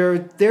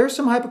 There are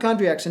some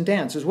hypochondriacs in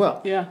dance as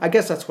well. Yeah. I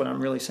guess that's what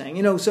I'm really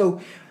saying. So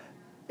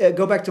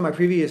go back to my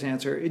previous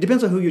answer. It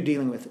depends on who you're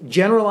dealing with.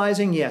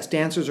 Generalizing, yes,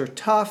 dancers are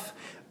tough.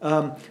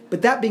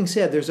 But that being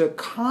said, there's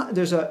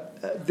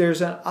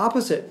an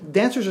opposite.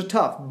 Dancers are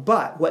tough,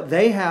 but what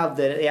they have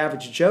that the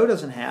average Joe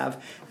doesn't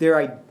have, their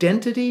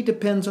identity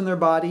depends on their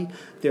body,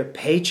 their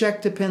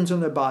paycheck depends on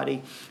their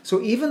body.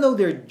 So even though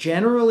they're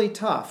generally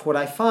tough, what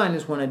I find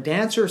is when a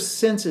dancer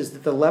senses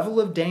that the level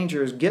of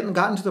danger has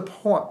gotten to the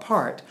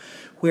part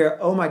where,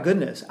 oh my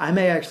goodness, I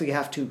may actually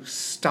have to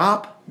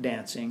stop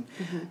dancing,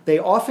 they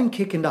often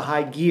kick into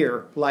high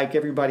gear like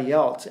everybody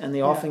else, and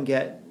they often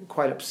get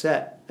quite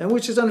upset, and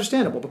which is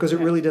understandable because it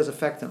really does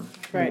affect them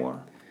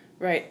more.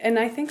 Right, and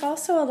I think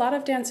also a lot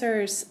of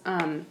dancers,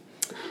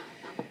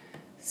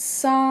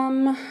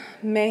 some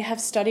may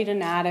have studied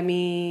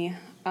anatomy,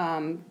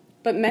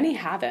 but many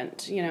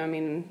haven't.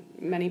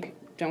 Many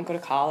don't go to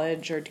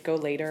college or go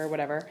later or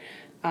whatever.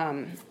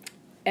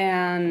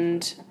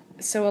 And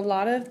so a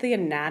lot of the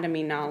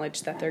anatomy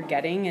knowledge that they're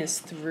getting is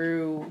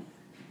through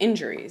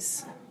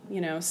injuries,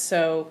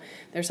 so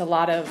there's a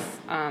lot of,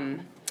 I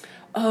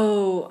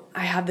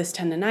have this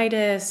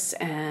tendonitis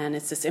and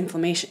it's this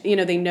inflammation,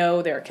 they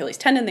know their Achilles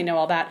tendon, they know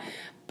all that,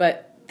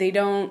 but they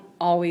don't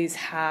always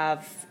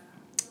have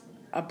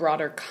a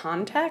broader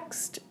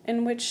context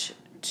in which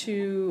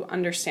to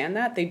understand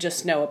that. They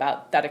just know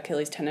about that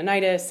Achilles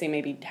tendonitis. They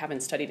maybe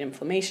haven't studied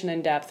inflammation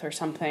in depth or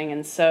something.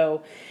 And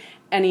so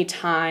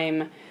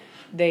anytime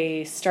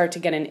they start to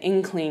get an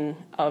inkling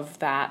of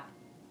that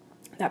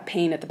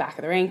pain at the back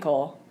of their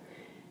ankle,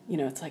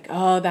 it's like,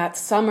 that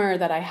summer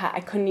that I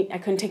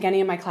couldn't take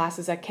any of my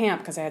classes at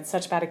camp because I had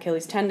such bad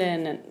Achilles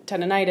tendon and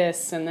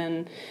tendonitis. And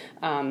then,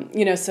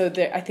 so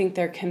I think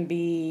there can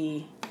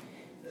be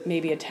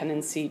maybe a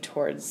tendency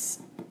towards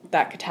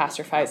that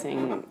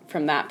catastrophizing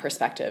from that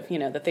perspective,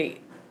 that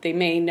they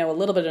may know a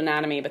little bit of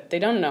anatomy, but they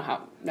don't know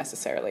how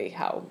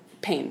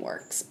pain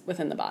works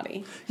within the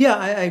body. Yeah,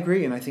 I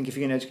agree, and I think if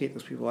you can educate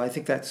those people, I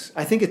think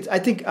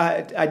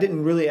I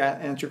didn't really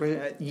answer your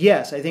question.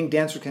 Yes, I think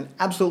dancers can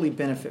absolutely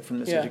benefit from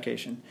this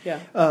education. Yeah.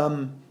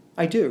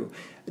 I do.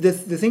 The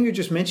thing you're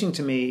just mentioning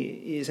to me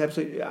is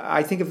absolutely,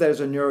 I think of that as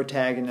a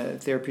neurotag in a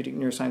therapeutic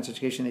neuroscience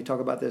education. They talk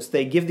about this.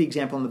 They give the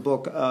example in the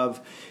book of,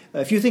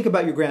 if you think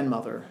about your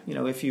grandmother,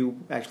 if you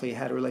actually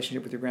had a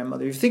relationship with your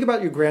grandmother, if you think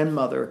about your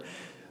grandmother,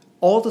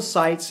 all the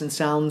sights and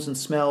sounds and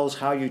smells,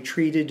 how she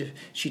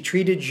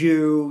treated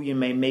you,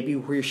 maybe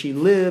where she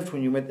lived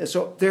when you went.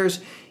 So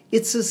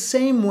it's the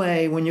same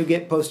way when you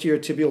get posterior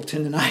tibial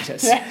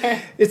tendonitis.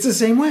 It's the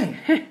same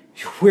way.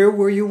 Where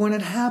were you when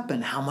it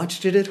happened? How much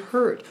did it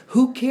hurt?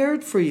 Who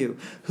cared for you?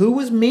 Who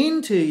was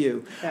mean to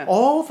you? Yeah.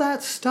 All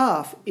that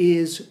stuff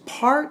is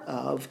part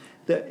of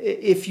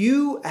if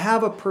you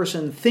have a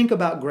person think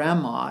about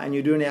grandma and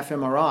you do an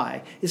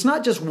fMRI, it's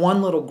not just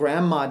one little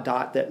grandma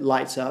dot that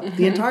lights up. Mm-hmm.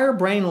 The entire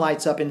brain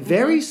lights up in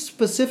very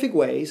specific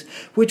ways,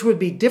 which would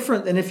be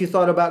different than if you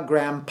thought about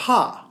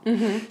grandpa.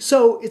 Mm-hmm.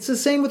 So it's the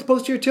same with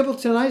posterior tibial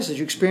tendonitis that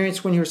you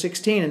experienced when you were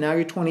 16 and now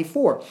you're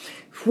 24.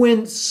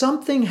 When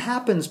something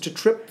happens to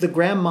trip the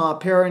grandma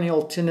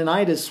peroneal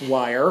tendonitis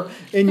wire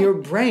in your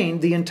brain,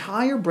 the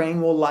entire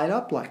brain will light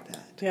up like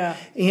that. Yeah.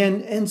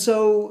 And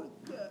so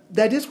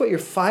that is what you're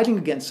fighting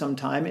against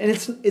sometime. And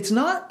it's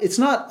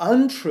not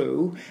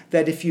untrue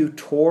that if you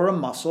tore a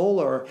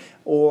muscle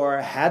or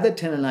had the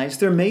tendonitis,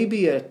 there may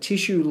be a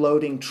tissue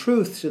loading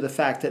truth to the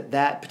fact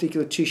that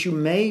particular tissue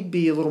may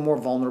be a little more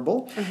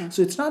vulnerable. Mm-hmm.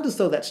 So it's not as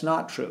though that's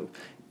not true.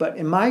 But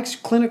in my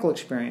clinical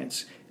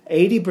experience,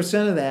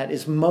 80% of that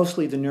is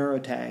mostly the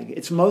neurotag.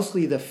 It's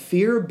mostly the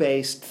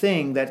fear-based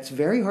thing that's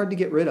very hard to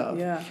get rid of.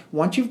 Yeah.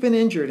 Once you've been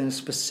injured in a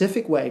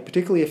specific way,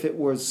 particularly if it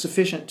was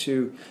sufficient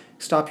to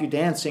stop you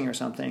dancing or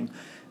something,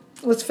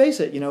 let's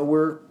face it,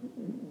 we're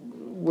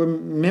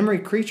memory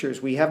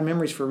creatures. We have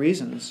memories for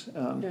reasons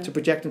to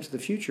project into the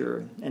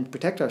future and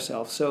protect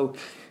ourselves. So,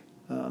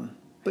 I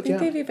think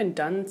they've even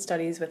done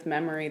studies with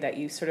memory that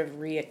you sort of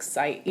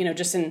re-excite.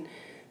 Just in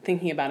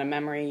thinking about a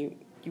memory,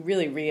 you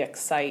really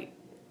re-excite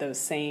those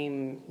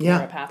same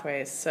neural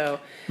pathways. So,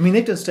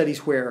 they've done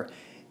studies where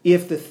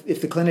if the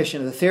clinician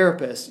or the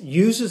therapist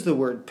uses the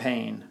word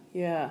pain,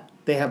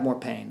 they have more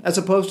pain, as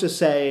opposed to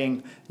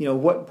saying,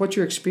 what's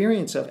your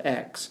experience of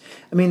X?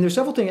 There's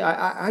several things.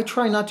 I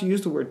try not to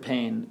use the word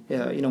pain,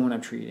 when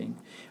I'm treating.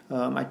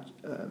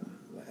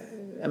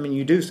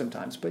 You do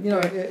sometimes, but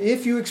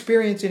if you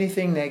experience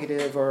anything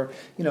negative or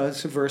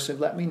subversive,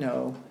 let me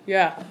know.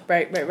 Yeah,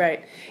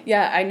 right.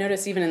 Yeah, I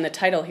noticed even in the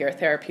title here,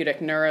 therapeutic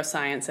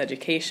neuroscience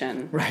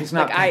education. Right, it's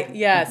not.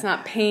 It's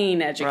not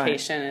pain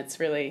education. Right. It's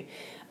really,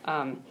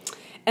 and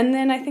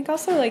then I think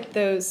also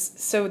those.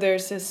 So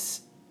there's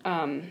this.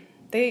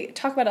 They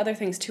talk about other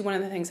things too. One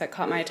of the things that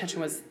caught my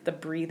attention was the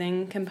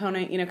breathing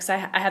component, because I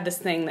had this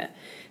thing that,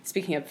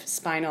 speaking of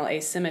spinal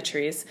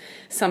asymmetries,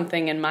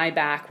 something in my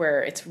back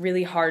where it's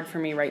really hard for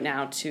me right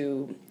now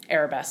to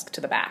arabesque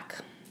to the back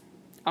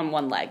on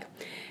one leg.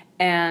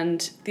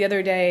 And the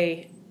other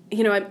day,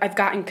 I've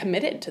gotten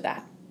committed to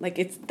that.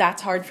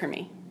 That's hard for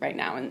me right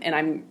now. And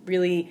I'm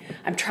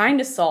trying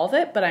to solve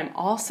it, but I'm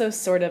also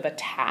sort of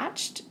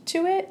attached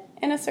to it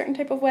in a certain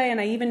type of way. And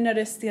I even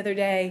noticed the other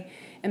day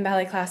in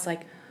ballet class,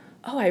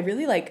 I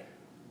really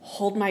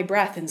hold my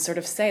breath and sort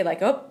of say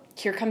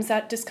here comes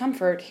that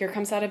discomfort, here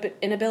comes that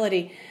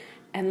inability.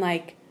 And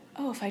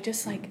if I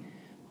just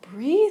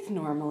breathe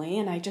normally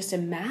and I just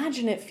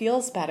imagine it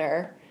feels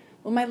better,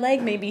 well, my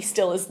leg maybe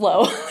still is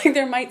low.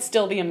 There might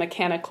still be a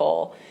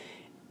mechanical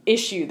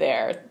issue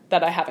there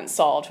that I haven't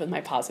solved with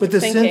my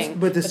positive thinking.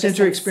 But the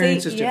sensory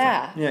experience is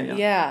different.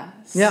 Yeah.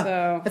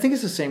 So I think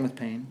it's the same with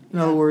pain. In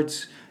other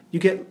words, you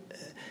get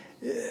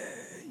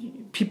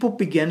people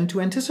begin to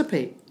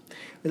anticipate.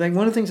 One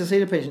of the things I say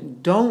to patients,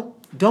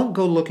 don't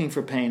go looking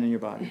for pain in your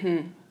body.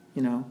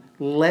 Mm-hmm.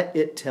 Let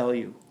it tell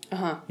you.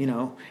 Uh-huh.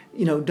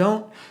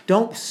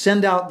 Don't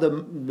send out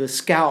the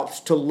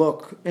scouts to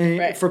look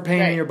for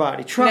pain in your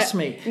body. Trust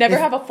me. Never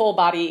have a full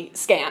body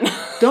scan. You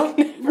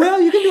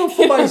can do a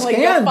full body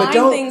scan, but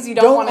things you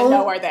don't want to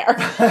know are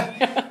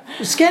there.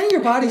 Scanning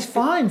your body's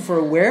fine for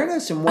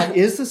awareness and what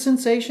is the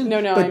sensation.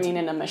 No, but, I mean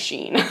in a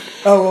machine.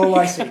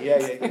 I see.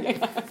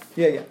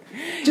 Yeah.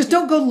 Just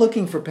don't go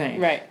looking for pain.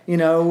 Right.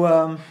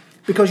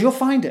 Because you'll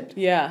find it.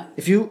 Yeah.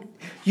 If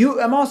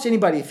I'm asking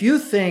anybody, if you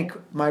think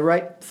my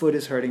right foot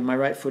is hurting,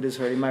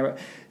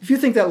 if you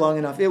think that long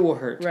enough, it will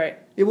hurt. Right.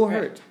 It will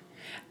hurt.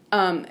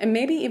 And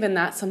maybe even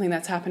that's something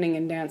that's happening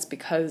in dance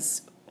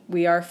because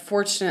we are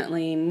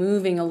fortunately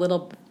moving a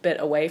little bit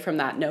away from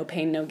that no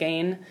pain, no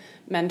gain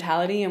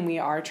mentality, and we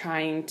are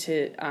trying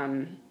to,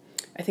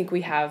 I think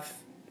we have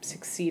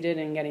succeeded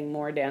in getting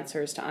more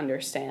dancers to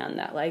understand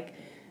that, like,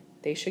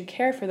 they should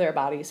care for their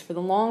bodies for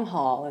the long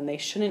haul, and they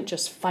shouldn't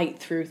just fight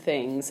through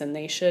things, and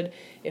they should,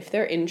 if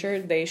they're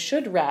injured, they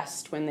should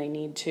rest when they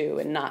need to,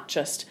 and not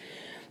just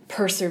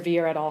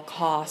persevere at all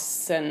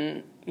costs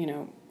and,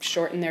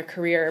 shorten their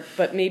career.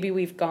 But maybe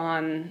we've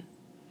gone,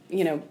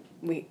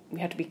 we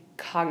have to be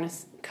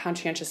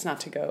conscientious not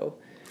to go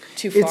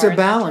too far. It's a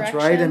balance,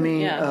 right? I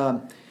mean,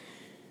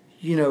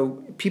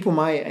 people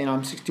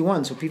I'm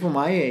 61, so people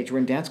my age were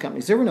in dance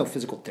companies. There were no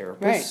physical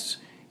therapists.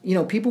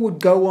 Right. People would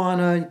go on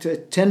a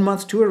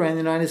 10-month tour around the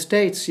United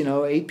States,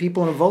 8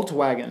 people in a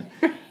Volkswagen.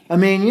 I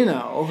mean,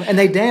 and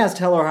they danced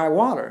hell or high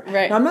water.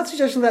 Right. Now, I'm not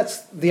suggesting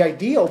that's the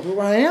ideal, but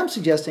what I am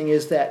suggesting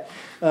is that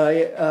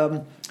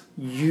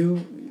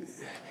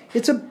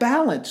it's a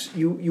balance.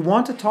 You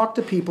want to talk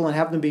to people and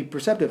have them be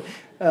perceptive,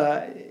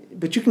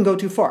 but you can go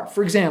too far.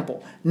 For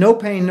example, no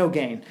pain, no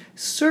gain.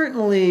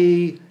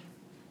 Certainly,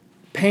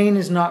 pain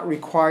is not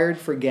required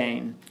for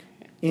gain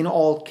in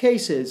all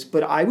cases,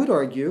 but I would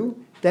argue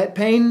that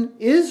pain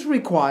is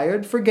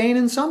required for gain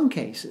in some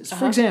cases.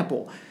 For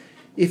example,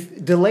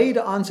 if delayed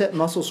onset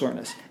muscle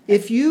soreness,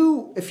 if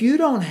you're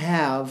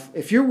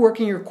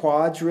working your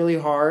quads really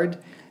hard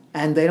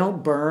and they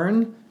don't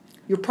burn,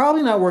 you're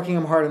probably not working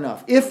them hard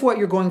enough. If what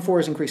you're going for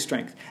is increased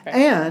strength. Right.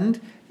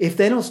 And if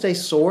they don't stay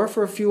sore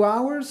for a few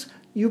hours,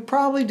 you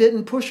probably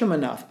didn't push them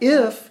enough.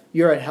 If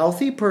you're a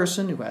healthy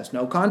person who has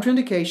no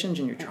contraindications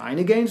and you're trying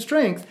to gain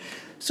strength,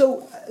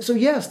 so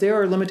yes,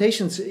 there are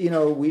limitations.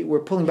 We're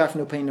pulling back from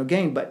no pain, no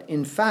gain. But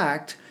in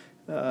fact,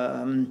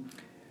 some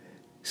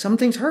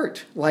things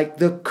hurt. Like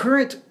the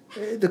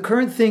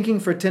current thinking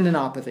for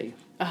tendinopathy.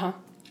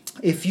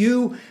 If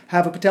you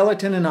have a patellar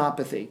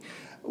tendinopathy,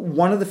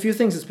 one of the few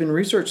things that's been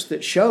researched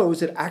that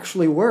shows it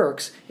actually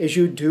works is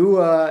you do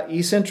a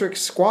eccentric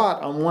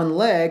squat on one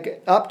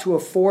leg up to a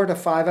 4 to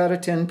 5 out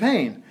of 10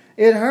 pain.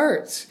 It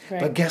hurts.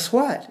 Right. But guess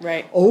what?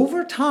 Right.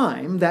 Over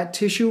time, that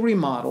tissue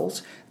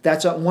remodels.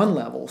 That's at one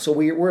level. So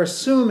we're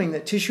assuming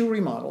that tissue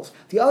remodels.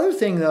 The other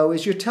thing, though,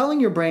 is you're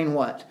telling your brain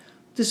what?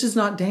 This is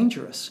not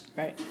dangerous.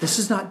 Right. This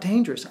is not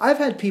dangerous. I've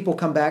had people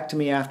come back to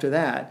me after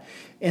that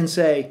and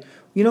say,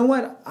 you know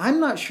what? I'm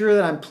not sure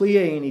that I'm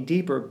plié any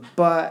deeper,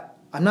 but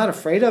I'm not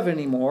afraid of it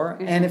anymore,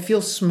 and it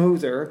feels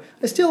smoother.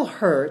 It still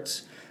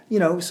hurts,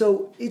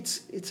 so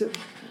it's a...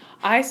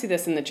 I see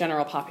this in the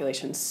general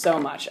population so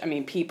much. I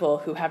mean, people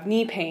who have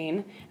knee pain,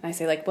 and I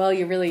say, like, well,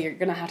 you're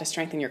going to have to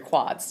strengthen your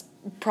quads.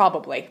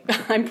 Probably.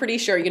 I'm pretty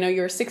sure.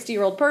 You're a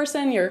 60-year-old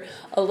person, you're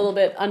a little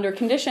bit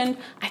under-conditioned.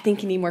 I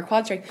think you need more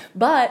quad strength.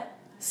 But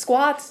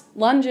squats,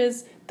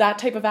 lunges, that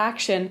type of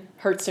action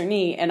hurts their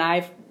knee, and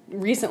I've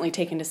recently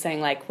taken to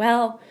saying, like,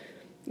 well,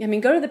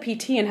 go to the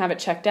PT and have it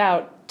checked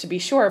out to be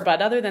sure,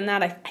 but other than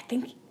that, I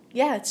think,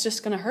 it's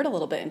just going to hurt a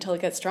little bit until it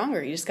gets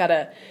stronger. You just got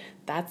to...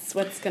 That's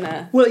what's going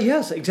to... Well,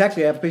 yes,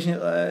 exactly. I have a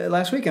patient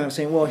last week, and I'm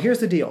saying, well, here's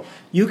the deal.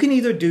 You can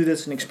either do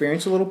this and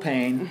experience a little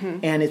pain,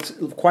 and it's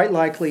quite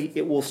likely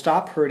it will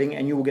stop hurting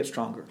and you will get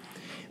stronger.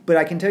 But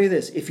I can tell you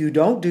this, if you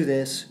don't do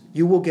this,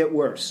 you will get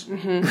worse.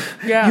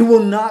 Yeah. You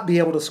will not be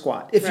able to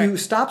squat. If you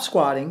stop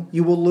squatting,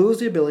 you will lose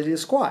the ability to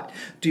squat.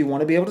 Do you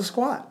want to be able to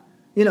squat?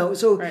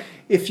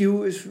 If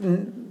you...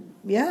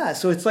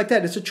 so it's like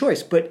that. It's a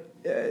choice. But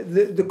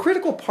the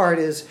critical part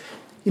is,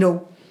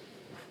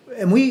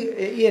 and we,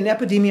 in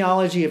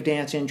epidemiology of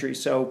dance injury,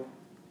 so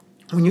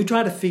when you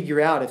try to figure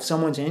out if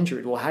someone's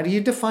injured, well, how do you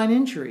define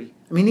injury?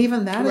 I mean,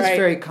 even that is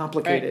very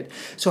complicated. Right.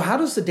 So how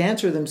does the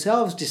dancer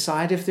themselves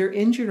decide if they're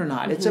injured or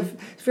not? It's a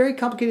very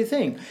complicated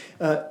thing.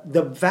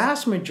 The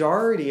vast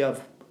majority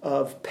of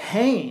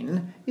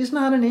pain is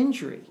not an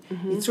injury.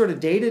 It's sort of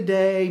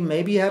day-to-day.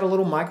 Maybe you had a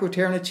little micro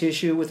tear in a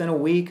tissue. Within a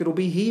week, it'll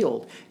be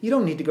healed. You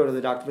don't need to go to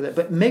the doctor for that.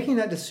 But making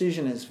that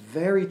decision is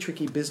very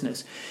tricky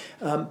business.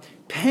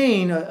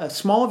 Pain, a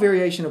small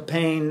variation of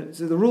pain,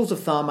 so the rules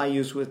of thumb I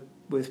use with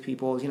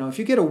people is, if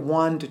you get a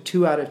 1 to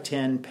 2 out of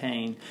 10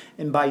 pain,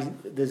 and by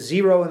the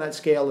 0 in that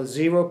scale is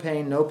 0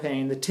 pain, no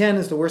pain, the 10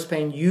 is the worst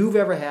pain you've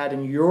ever had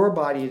in your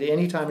body at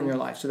any time in your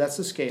life. So that's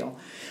the scale.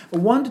 A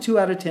 1 to 2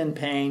 out of 10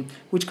 pain,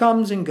 which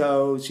comes and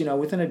goes,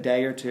 within a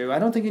day or two, I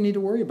don't think you need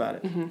to worry about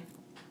it.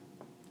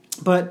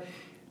 But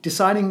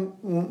deciding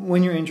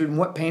when you're injured and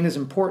what pain is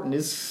important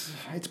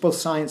it's both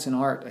science and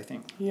art, I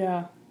think.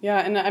 Yeah,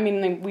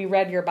 and we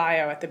read your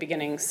bio at the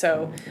beginning,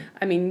 so,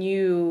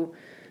 you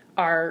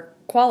are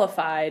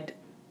qualified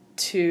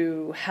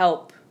to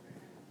help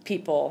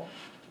people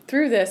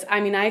through this.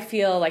 I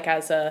feel like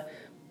as a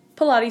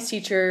Pilates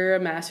teacher, a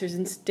master's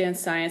in dance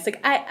science. Like,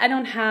 I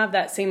don't have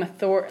that same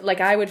authority. Like,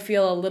 I would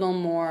feel a little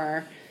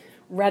more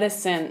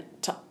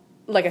reticent to,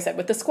 like I said,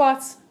 with the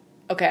squats,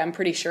 okay, I'm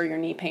pretty sure your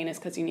knee pain is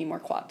because you need more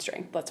quad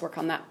strength. Let's work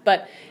on that.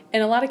 But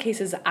in a lot of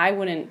cases, I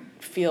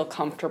wouldn't feel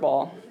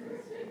comfortable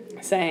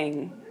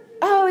saying,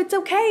 oh, it's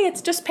okay,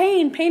 it's just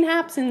pain. Pain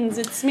happens.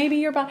 It's maybe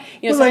your body.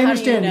 Well, so I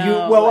understand. you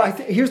know,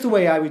 Here's the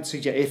way I would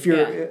suggest. If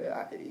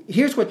you're,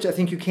 here's what I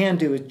think you can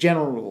do is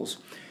general rules.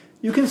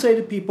 You can say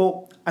to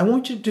people, I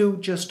want you to do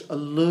just a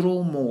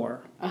little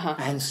more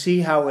and see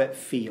how it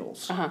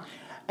feels.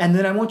 And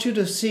then I want you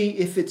to see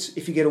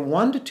if you get a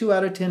 1 to 2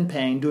 out of 10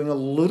 pain, doing a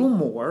little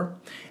more.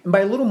 And by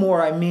a little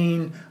more, I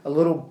mean a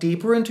little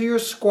deeper into your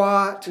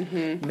squat,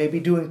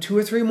 maybe doing 2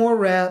 or 3 more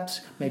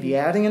reps, maybe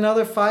adding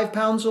another 5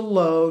 pounds of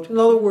load. In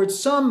other words,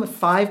 some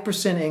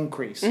 5%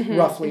 increase,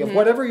 roughly, of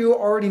whatever you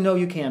already know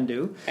you can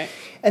do. Okay.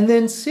 And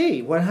then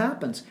see what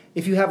happens.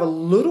 If you have a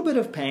little bit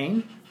of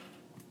pain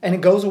and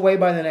it goes away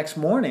by the next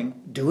morning,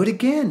 do it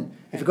again.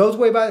 If it goes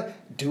away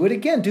do it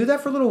again. Do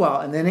that for a little while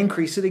and then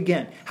increase it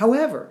again.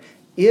 However,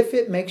 if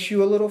it makes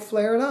you a little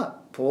flared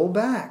up, pull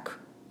back.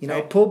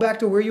 Pull back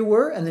to where you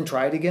were and then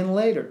try it again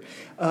later.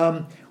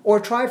 Or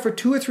try it for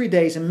 2 or 3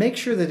 days and make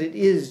sure that it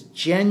is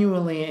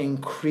genuinely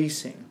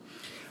increasing.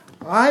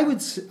 I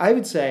would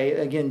say,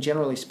 again,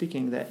 generally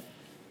speaking, that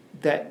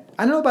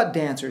I don't know about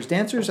dancers.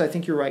 Dancers, I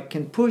think you're right,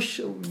 can push.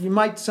 You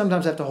might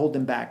sometimes have to hold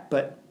them back.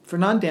 But for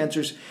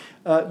non-dancers,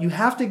 you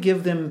have to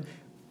give them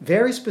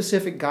very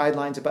specific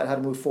guidelines about how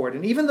to move forward.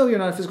 And even though you're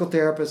not a physical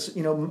therapist,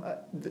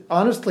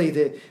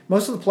 honestly,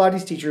 most of the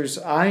Pilates teachers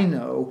I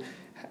know,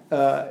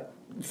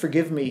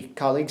 forgive me,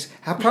 colleagues,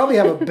 probably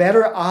have a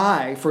better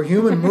eye for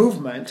human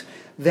movement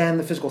than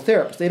the physical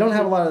therapist. They don't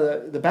have a lot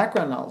of the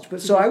background knowledge.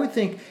 But so I would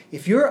think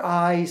if your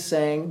eye is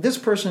saying this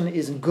person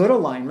is in good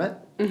alignment,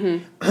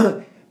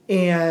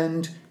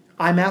 and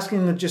I'm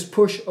asking them to just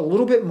push a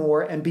little bit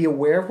more and be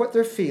aware of what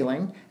they're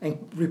feeling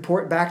and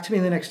report back to me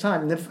the next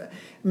time.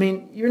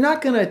 And you're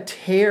not going to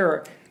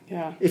tear.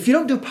 Yeah. If you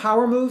don't do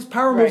power moves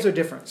are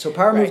different. So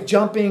power moves,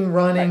 jumping,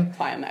 running.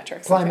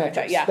 Plyometrics. Plyometrics.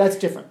 Like that. That's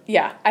different.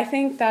 Yeah. I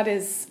think that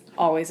is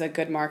always a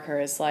good marker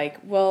is like,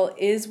 well,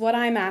 is what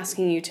I'm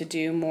asking you to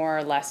do more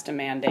or less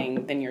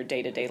demanding than your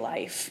day-to-day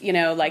life?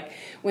 Like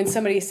when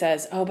somebody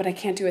says, oh, but I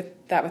can't do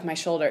that with my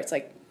shoulder. It's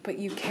like, but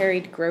you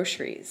carried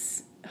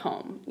groceries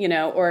home,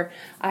 or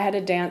I had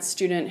a dance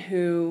student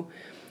who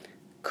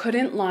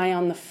couldn't lie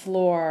on the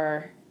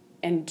floor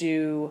and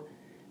do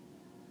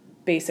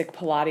basic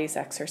Pilates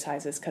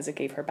exercises because it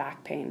gave her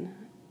back pain.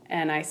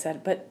 And I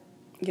said, but,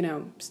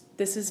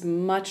 this is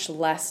much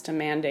less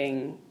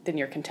demanding than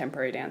your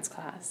contemporary dance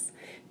class.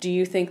 Do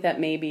you think that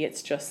maybe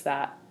it's just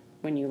that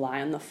when you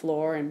lie on the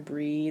floor and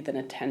breathe and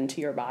attend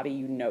to your body,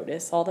 you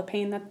notice all the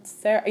pain that's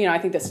there? I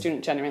think the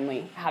student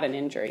genuinely had an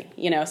injury,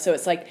 so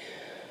it's like,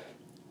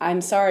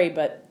 I'm sorry,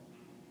 but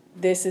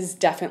this is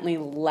definitely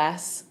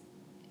less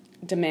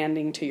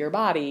demanding to your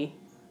body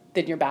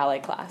than your ballet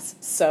class.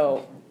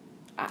 So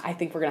I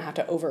think we're going to have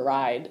to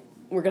override.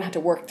 We're going to have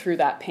to work through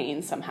that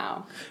pain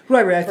somehow.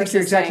 Right. I think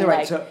you're exactly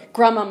right.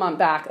 Grumman on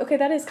back. Okay,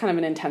 that is kind of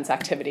an intense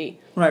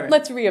activity. Right.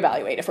 Let's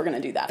reevaluate if we're going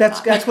to do that.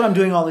 That's what I'm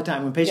doing all the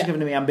time. When patients come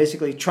to me, I'm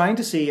basically trying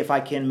to see if I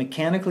can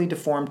mechanically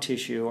deform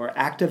tissue or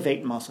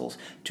activate muscles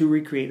to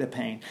recreate the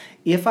pain.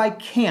 If I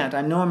can't,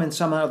 I know I'm in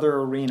some other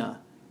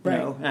arena.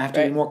 And I have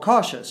to be more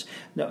cautious.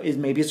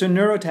 Maybe it's a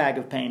neurotag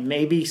of pain.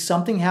 Maybe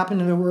something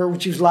happened to her when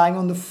she was lying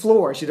on the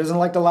floor. She doesn't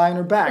like to lie on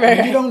her back.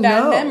 Right. You don't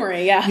know.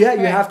 Memory, Yeah,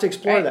 you have to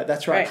explore that.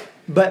 That's right.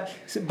 But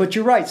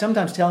you're right.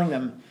 Sometimes telling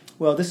them,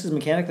 well, this is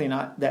mechanically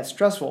not that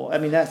stressful.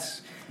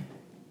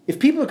 If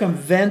people are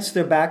convinced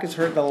their back is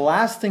hurt, the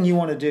last thing you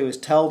want to do is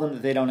tell them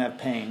that they don't have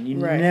pain. You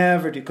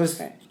never do. Because,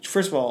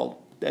 first of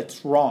all,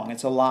 that's wrong.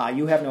 It's a lie.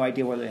 You have no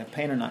idea whether they have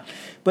pain or not.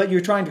 But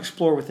you're trying to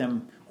explore with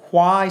them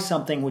why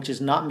something which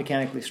is not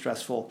mechanically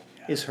stressful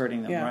is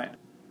hurting them, right?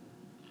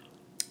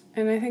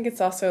 And I think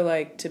it's also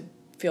like to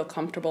feel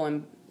comfortable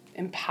in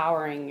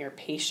empowering your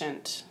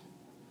patient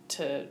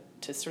to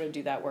sort of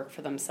do that work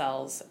for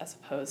themselves as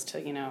opposed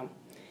to,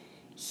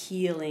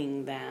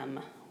 healing them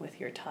with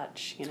your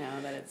touch,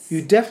 that it's...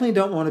 You definitely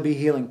don't want to be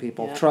healing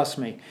people, trust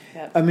me.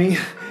 Yep.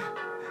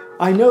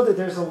 I know that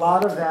there's a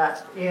lot of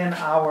that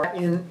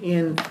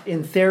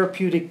in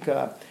therapeutic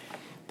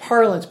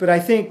parlance, but I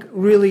think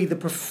really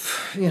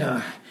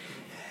you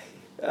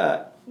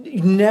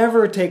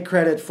never take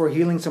credit for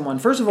healing someone.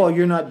 First of all,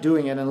 you're not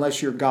doing it unless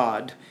you're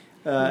God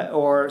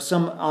or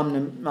some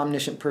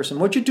omniscient person.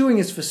 What you're doing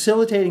is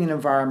facilitating an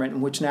environment in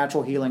which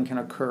natural healing can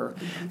occur.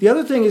 The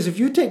other thing is if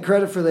you take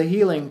credit for the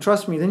healing,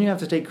 trust me, then you have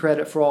to take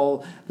credit for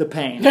all the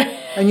pain.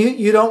 And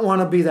you don't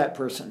want to be that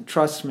person,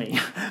 trust me.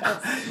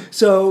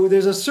 So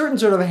there's a certain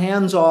sort of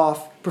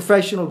hands-off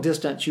professional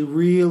distance you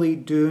really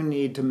do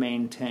need to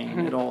maintain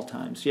at all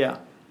times. Yeah.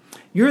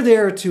 You're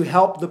there to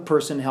help the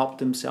person help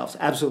themselves.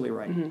 Absolutely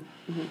right.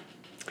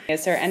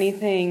 Is there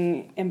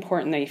anything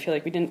important that you feel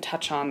like we didn't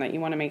touch on that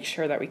you want to make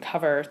sure that we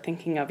cover,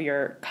 thinking of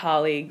your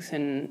colleagues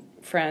and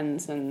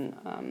friends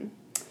and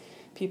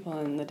people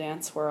in the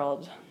dance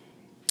world?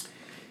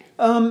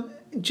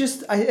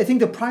 I think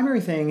the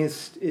primary thing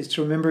is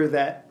to remember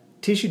that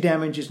tissue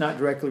damage is not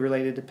directly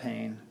related to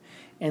pain,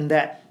 and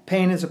that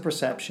pain is a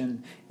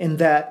perception, and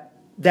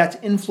that's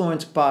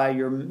influenced by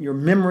your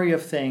memory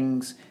of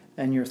things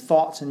and your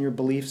thoughts and your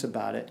beliefs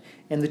about it.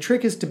 And the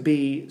trick is to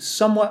be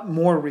somewhat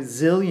more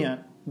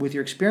resilient with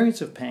your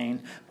experience of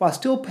pain while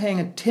still paying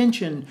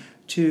attention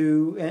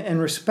to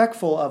and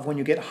respectful of when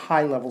you get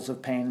high levels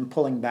of pain and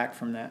pulling back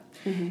from that.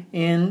 Mm-hmm.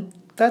 And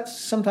that's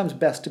sometimes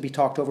best to be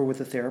talked over with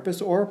a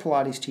therapist or a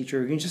Pilates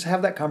teacher. You can just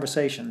have that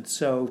conversation,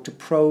 so to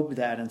probe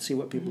that and see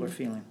what people are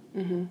feeling.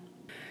 Mm-hmm.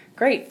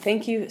 Great.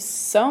 Thank you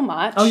so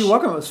much. Oh, you're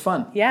welcome. It was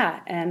fun.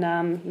 Yeah,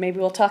 and maybe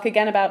we'll talk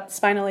again about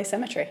spinal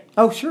asymmetry.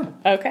 Oh, sure.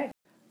 Okay.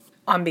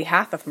 On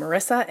behalf of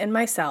Marissa and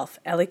myself,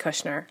 Ellie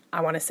Kushner,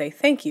 I want to say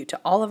thank you to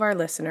all of our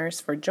listeners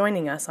for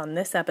joining us on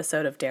this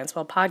episode of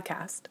Dancewell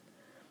Podcast.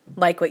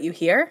 Like what you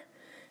hear?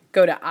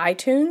 Go to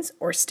iTunes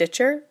or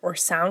Stitcher or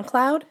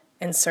SoundCloud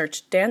and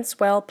search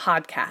Dancewell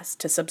Podcast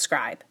to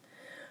subscribe.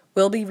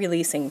 We'll be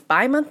releasing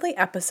bi-monthly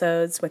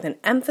episodes with an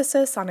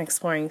emphasis on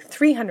exploring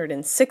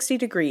 360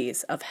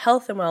 degrees of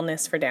health and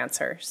wellness for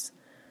dancers.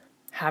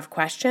 Have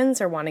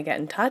questions or want to get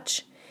in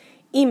touch?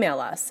 Email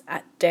us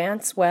at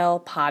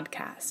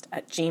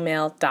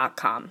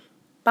dancewellpodcast@gmail.com.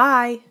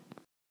 Bye!